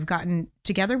God, I've gotten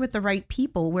together with the right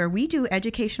people where we do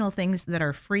educational things that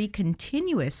are free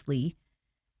continuously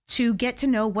to get to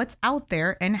know what's out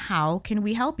there and how can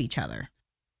we help each other.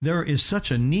 There is such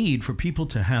a need for people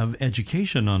to have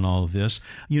education on all of this.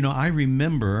 I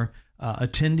remember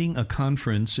attending a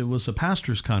conference. It was a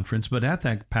pastor's conference, but at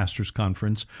that pastor's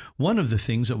conference, one of the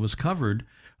things that was covered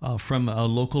from a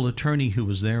local attorney who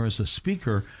was there as a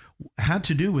speaker had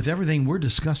to do with everything we're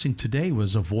discussing today,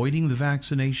 was avoiding the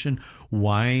vaccination,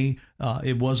 why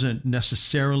it wasn't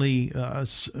necessarily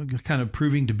kind of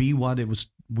proving to be what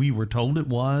we were told it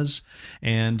was,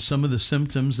 and some of the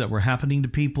symptoms that were happening to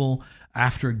people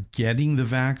after getting the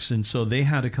vaccine. So they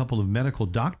had a couple of medical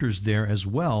doctors there as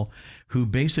well who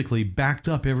basically backed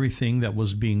up everything that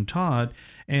was being taught.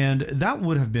 And that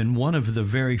would have been one of the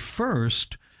very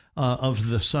first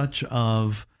of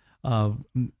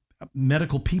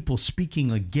medical people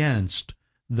speaking against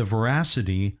the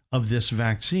veracity of this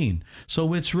vaccine.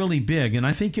 So it's really big. And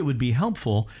I think it would be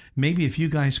helpful maybe if you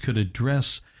guys could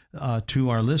address to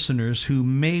our listeners who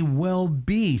may well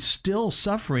be still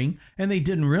suffering, and they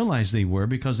didn't realize they were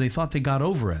because they thought they got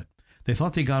over it. They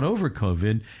thought they got over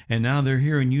COVID, and now they're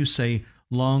hearing you say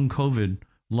long COVID,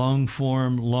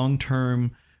 long-form,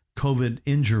 long-term COVID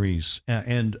injuries.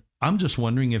 And I'm just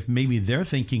wondering if maybe they're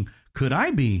thinking, could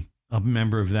I be a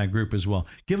member of that group as well?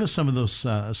 Give us some of those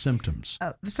symptoms.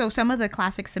 So some of the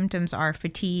classic symptoms are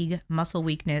fatigue, muscle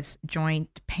weakness,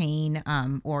 joint pain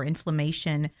or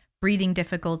inflammation, breathing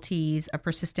difficulties, a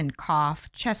persistent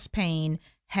cough, chest pain,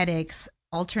 headaches,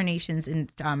 alternations in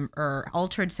or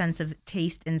altered sense of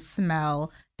taste and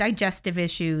smell, digestive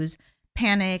issues,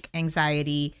 panic,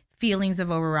 anxiety, feelings of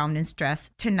overwhelmed and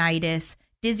stress, tinnitus,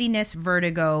 dizziness,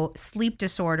 vertigo, sleep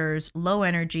disorders, low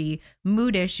energy,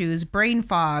 mood issues, brain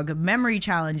fog, memory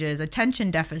challenges,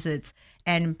 attention deficits,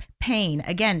 and pain.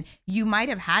 Again, you might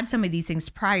have had some of these things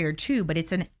prior to, but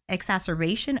it's an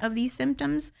exacerbation of these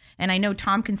symptoms. And I know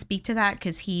Tom can speak to that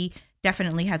because he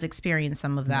definitely has experienced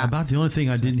some of that. About the only thing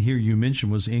I didn't hear you mention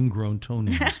was ingrown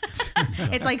toenails.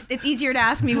 It's like it's easier to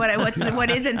ask me what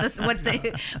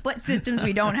symptoms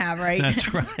we don't have, right?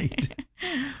 That's right.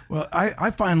 Well,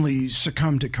 I finally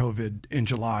succumbed to COVID in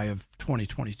July of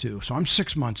 2022. So I'm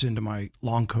 6 months into my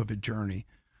long COVID journey.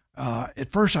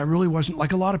 At first, I really wasn't,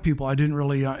 like a lot of people, I didn't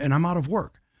really, and I'm out of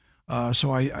work.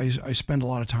 So I spend a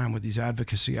lot of time with these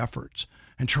advocacy efforts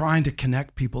and trying to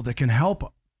connect people that can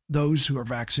help those who are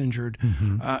vaccine injured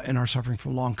and are suffering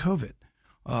from long COVID.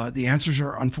 The answers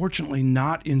are unfortunately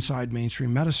not inside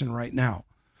mainstream medicine right now.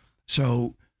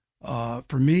 So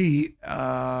for me,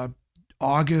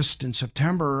 August and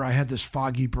September, I had this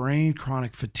foggy brain,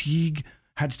 chronic fatigue,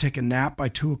 had to take a nap by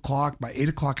 2:00. By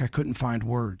 8:00, I couldn't find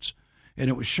words. And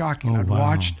it was shocking.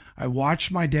 I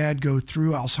watched my dad go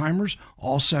through Alzheimer's,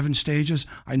 all 7 stages.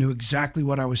 I knew exactly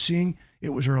what I was seeing. It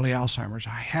was early Alzheimer's. I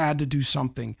had to do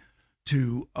something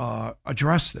to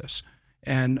address this.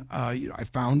 And I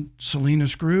found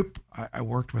Selena's group. I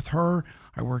worked with her.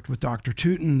 I worked with Dr.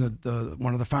 Tootin,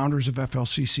 one of the founders of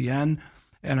FLCCN.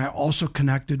 And I also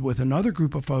connected with another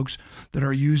group of folks that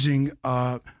are using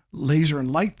laser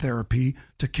and light therapy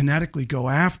to kinetically go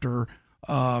after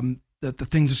the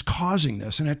thing that's causing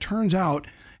this. And it turns out,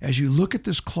 as you look at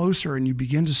this closer and you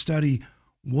begin to study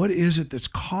what is it that's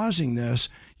causing this,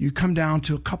 you come down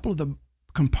to a couple of the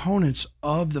components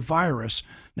of the virus.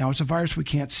 Now, it's a virus we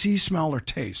can't see, smell, or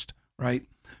taste, right?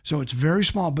 So it's very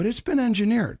small, but it's been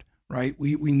engineered, right?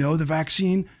 We know the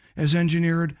vaccine is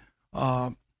engineered.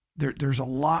 There's a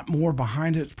lot more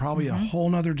behind it. It's probably a whole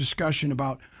nother discussion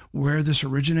about where this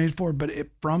originated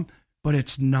but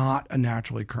it's not a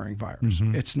naturally occurring virus.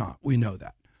 It's not. We know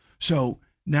that. So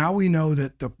now we know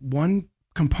that the one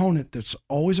component that's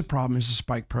always a problem is the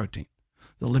spike protein.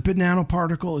 The lipid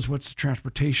nanoparticle is what's the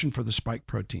transportation for the spike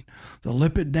protein. The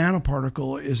lipid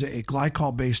nanoparticle is a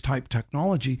glycol-based type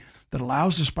technology that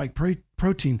allows the spike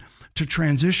protein to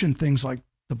transition things like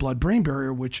the blood-brain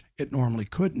barrier, which it normally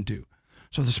couldn't do.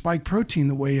 So the spike protein,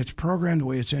 the way it's programmed, the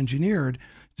way it's engineered,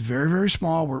 it's very, very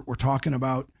small. We're talking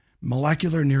about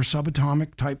molecular, near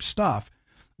subatomic type stuff.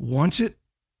 Once it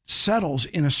settles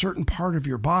in a certain part of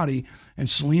your body, and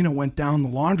Selena went down the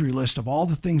laundry list of all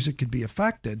the things that could be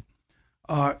affected,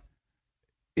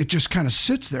 it just kind of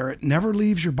sits there. It never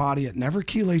leaves your body. It never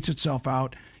chelates itself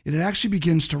out. It actually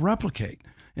begins to replicate.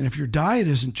 And if your diet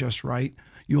isn't just right,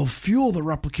 you'll fuel the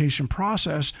replication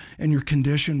process and your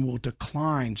condition will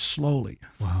decline slowly.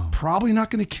 Wow. Probably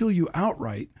not going to kill you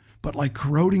outright, but like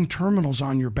corroding terminals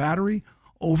on your battery,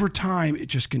 over time, it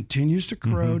just continues to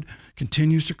corrode,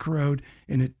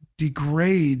 and it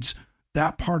degrades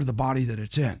that part of the body that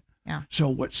it's in. Yeah. So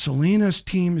what Selena's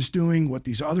team is doing, what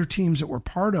these other teams that we're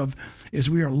part of, is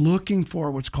we are looking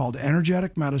for what's called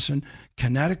energetic medicine,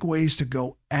 kinetic ways to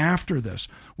go after this.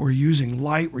 We're using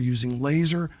light, we're using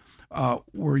laser,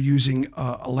 we're using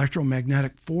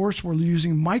electromagnetic force, we're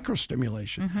using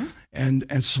microstimulation.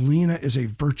 And Selena is a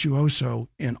virtuoso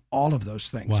in all of those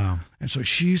things. Wow. And so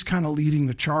she's kind of leading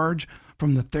the charge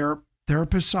from the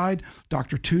therapist side.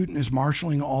 Dr. Tootin is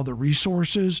marshaling all the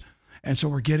resources. And so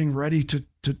we're getting ready to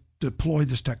deploy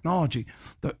this technology,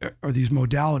 or these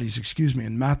modalities,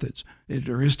 and methods.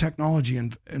 There is technology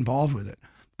involved with it,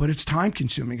 but it's time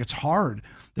consuming. It's hard.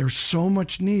 There's so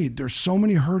much need. There's so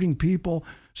many hurting people,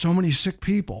 so many sick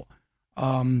people.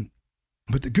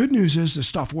 But the good news is this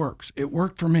stuff works. It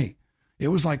worked for me. It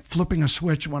was like flipping a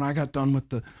switch when I got done with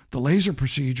the laser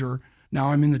procedure.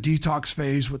 Now I'm in the detox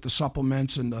phase with the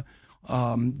supplements and the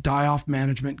die-off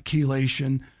management,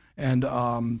 chelation, and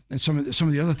some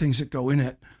of the other things that go in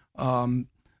it.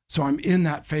 So I'm in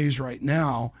that phase right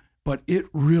now, but it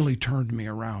really turned me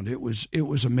around. It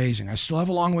was amazing. I still have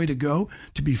a long way to go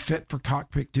to be fit for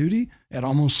cockpit duty at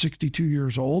almost 62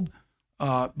 years old.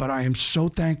 But I am so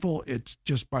thankful. It's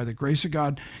just by the grace of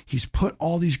God, He's put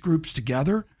all these groups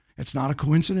together. It's not a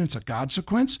coincidence, a God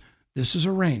sequence. This is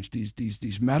arranged.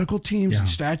 These medical teams,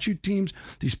 these statute teams,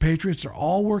 these patriots are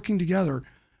all working together,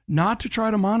 not to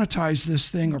try to monetize this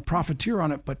thing or profiteer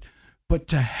on it, but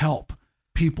to help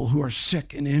people who are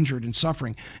sick and injured and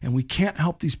suffering. And we can't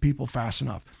help these people fast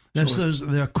enough.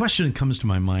 The question comes to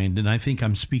my mind, and I think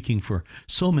I'm speaking for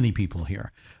so many people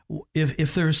here.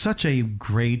 If there's such a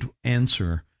great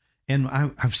answer, and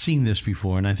I've seen this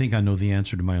before, and I think I know the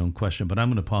answer to my own question, but I'm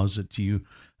going to pose it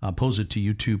to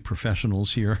you two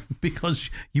professionals here, because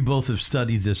you both have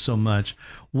studied this so much.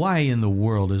 Why in the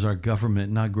world is our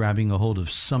government not grabbing a hold of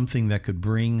something that could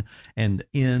bring an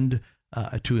end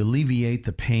to alleviate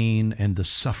the pain and the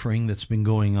suffering that's been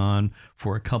going on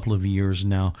for a couple of years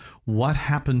now? What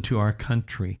happened to our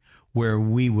country where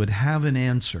we would have an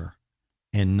answer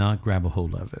and not grab a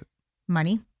hold of it?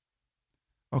 Money.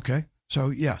 Okay.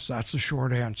 So yes, that's the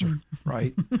short answer,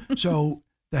 right? So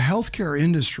the healthcare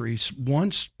industry,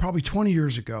 once, probably 20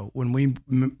 years ago, when we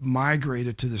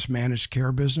migrated to this managed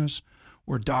care business,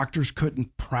 where doctors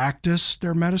couldn't practice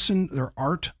their medicine, their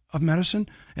art of medicine,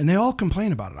 and they all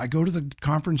complain about it. I go to the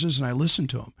conferences and I listen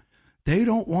to them. They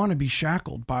don't want to be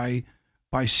shackled by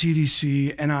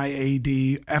CDC,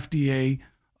 NIAID, FDA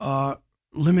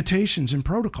limitations and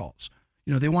protocols.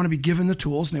 They want to be given the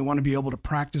tools and they want to be able to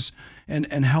practice and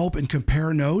help and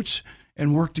compare notes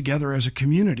and work together as a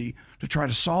community to try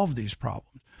to solve these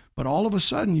problems. But all of a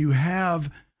sudden you have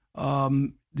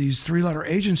these three-letter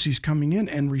agencies coming in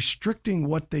and restricting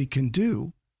what they can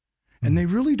do. And they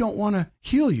really don't want to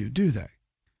heal you, do they?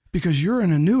 Because you're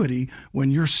an annuity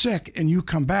when you're sick and you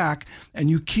come back and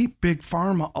you keep Big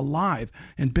Pharma alive.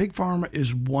 And Big Pharma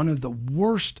is one of the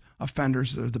worst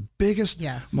offenders. They're the biggest,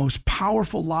 most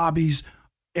powerful lobbies.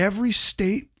 Every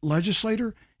state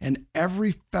legislator and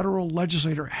every federal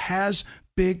legislator has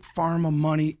Big Pharma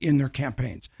money in their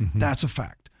campaigns. That's a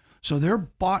fact. So they're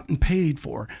bought and paid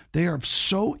for. They have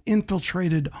so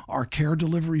infiltrated our care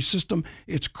delivery system,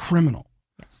 it's criminal.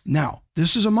 Now,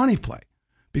 this is a money play,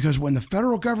 because when the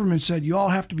federal government said you all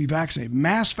have to be vaccinated,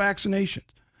 mass vaccinations,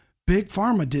 Big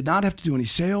Pharma did not have to do any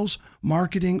sales,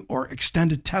 marketing, or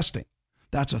extended testing.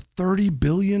 That's a $30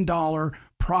 billion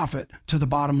profit to the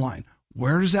bottom line.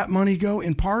 Where does that money go?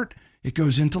 In part, it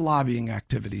goes into lobbying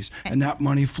activities, and that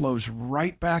money flows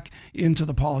right back into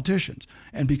the politicians.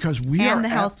 And because we are the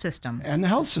health system. And the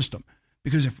health system.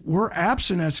 Because if we're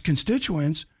absent as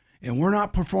constituents and we're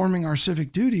not performing our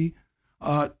civic duty,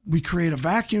 we create a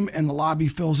vacuum and the lobby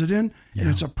fills it in, Yeah.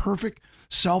 and it's a perfect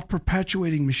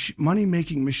self-perpetuating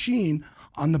money-making machine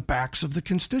on the backs of the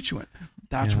constituent.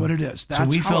 That's what it is. That's so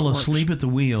we how fell it works. asleep at the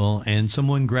wheel, and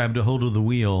someone grabbed a hold of the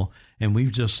wheel, and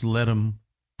we've just let them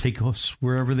take us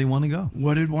wherever they want to go.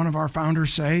 What did one of our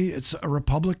founders say? It's a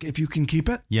republic if you can keep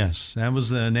it. Yes, that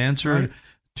was an answer Right.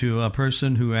 to a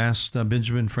person who asked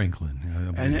Benjamin Franklin.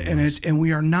 I believe it was. And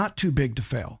we are not too big to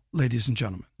fail, ladies and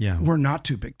gentlemen. Yeah. We're not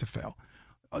too big to fail.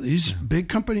 These big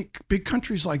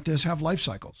countries like this have life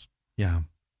cycles. Yeah.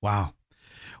 Wow.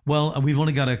 Well, we've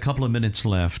only got a couple of minutes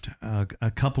left.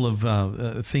 A couple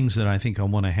of things that I think I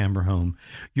want to hammer home.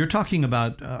 You're talking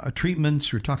about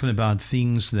treatments. You're talking about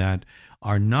things that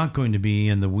are not going to be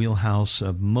in the wheelhouse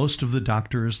of most of the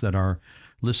doctors that our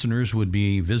listeners would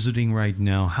be visiting right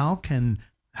now. How can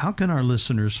our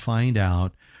listeners find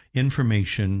out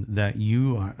information that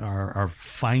you are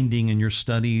finding in your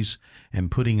studies and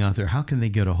putting out there? How can they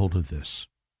get a hold of this?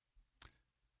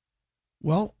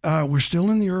 Well, we're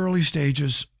still in the early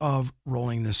stages of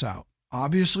rolling this out.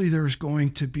 Obviously, there's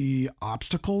going to be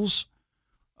obstacles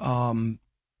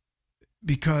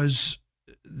because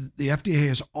the FDA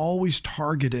has always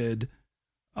targeted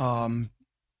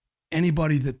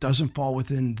anybody that doesn't fall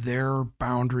within their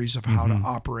boundaries of how to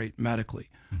operate medically.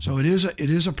 Mm-hmm. So it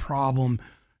is a problem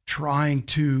trying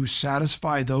to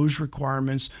satisfy those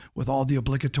requirements with all the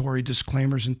obligatory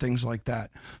disclaimers and things like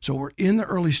that. So we're in the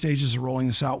early stages of rolling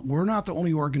this out. We're not the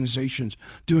only organizations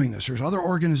doing this. There's other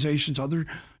organizations, other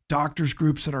doctors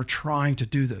groups that are trying to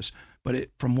do this. But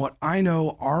from what I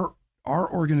know, our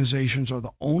organizations are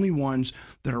the only ones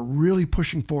that are really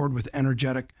pushing forward with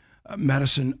energetic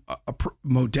medicine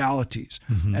modalities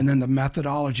and then the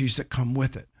methodologies that come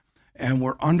with it. And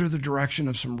we're under the direction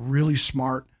of some really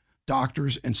smart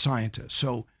doctors and scientists.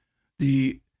 So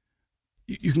you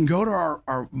can go to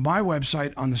my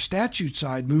website on the statute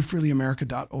side,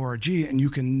 movefreelyamerica.org, and you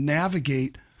can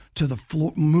navigate to the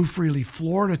Move Freely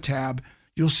Florida tab.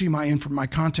 You'll see my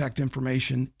contact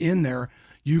information in there.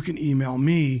 You can email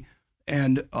me,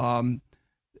 and FLCCN,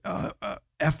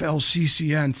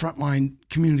 Frontline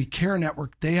Community Care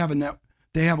Network, they have a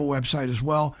website as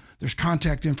well. There's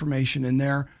contact information in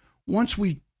there. Once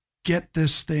we get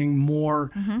this thing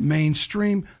more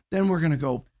mainstream, then we're going to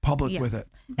go public with it.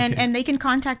 And they can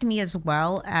contact me as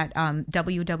well at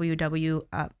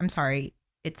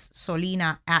it's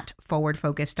Solina at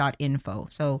forwardfocus.info.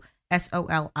 So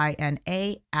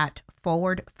SOLINA at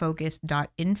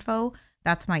forwardfocus.info.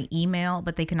 That's my email,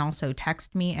 but they can also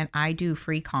text me, and I do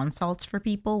free consults for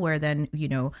people where then,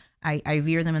 I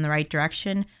veer them in the right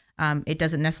direction. It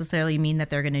doesn't necessarily mean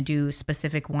that they're going to do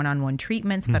specific one-on-one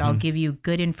treatments, but I'll give you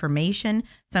good information.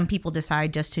 Some people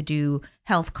decide just to do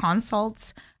health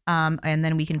consults, and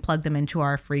then we can plug them into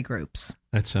our free groups.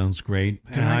 That sounds great.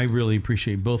 And I really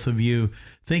appreciate both of you.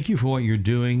 Thank you for what you're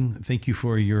doing. Thank you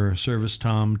for your service,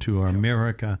 Tom, to our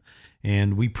America.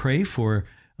 And we pray for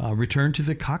return to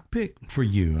the cockpit for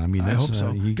you. I mean, that's, I hope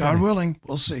so. God willing,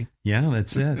 we'll see. Yeah,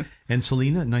 that's it. And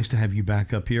Selena, nice to have you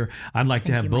back up here. I'd like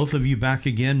to have both of you back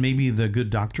again. Maybe the good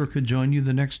doctor could join you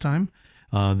the next time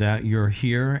that you're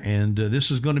here. And this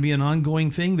is going to be an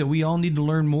ongoing thing that we all need to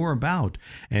learn more about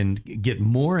and get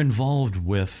more involved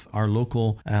with our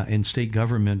local and state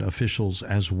government officials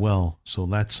as well. So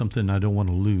that's something I don't want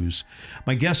to lose.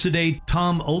 My guest today,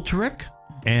 Tom Ulterich,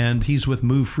 and he's with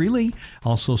Move Freely.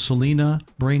 Also, Selena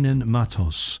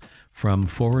Brainin-Matos from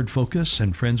Forward Focus.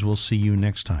 And friends, we'll see you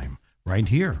next time right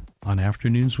here on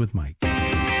Afternoons with Mike.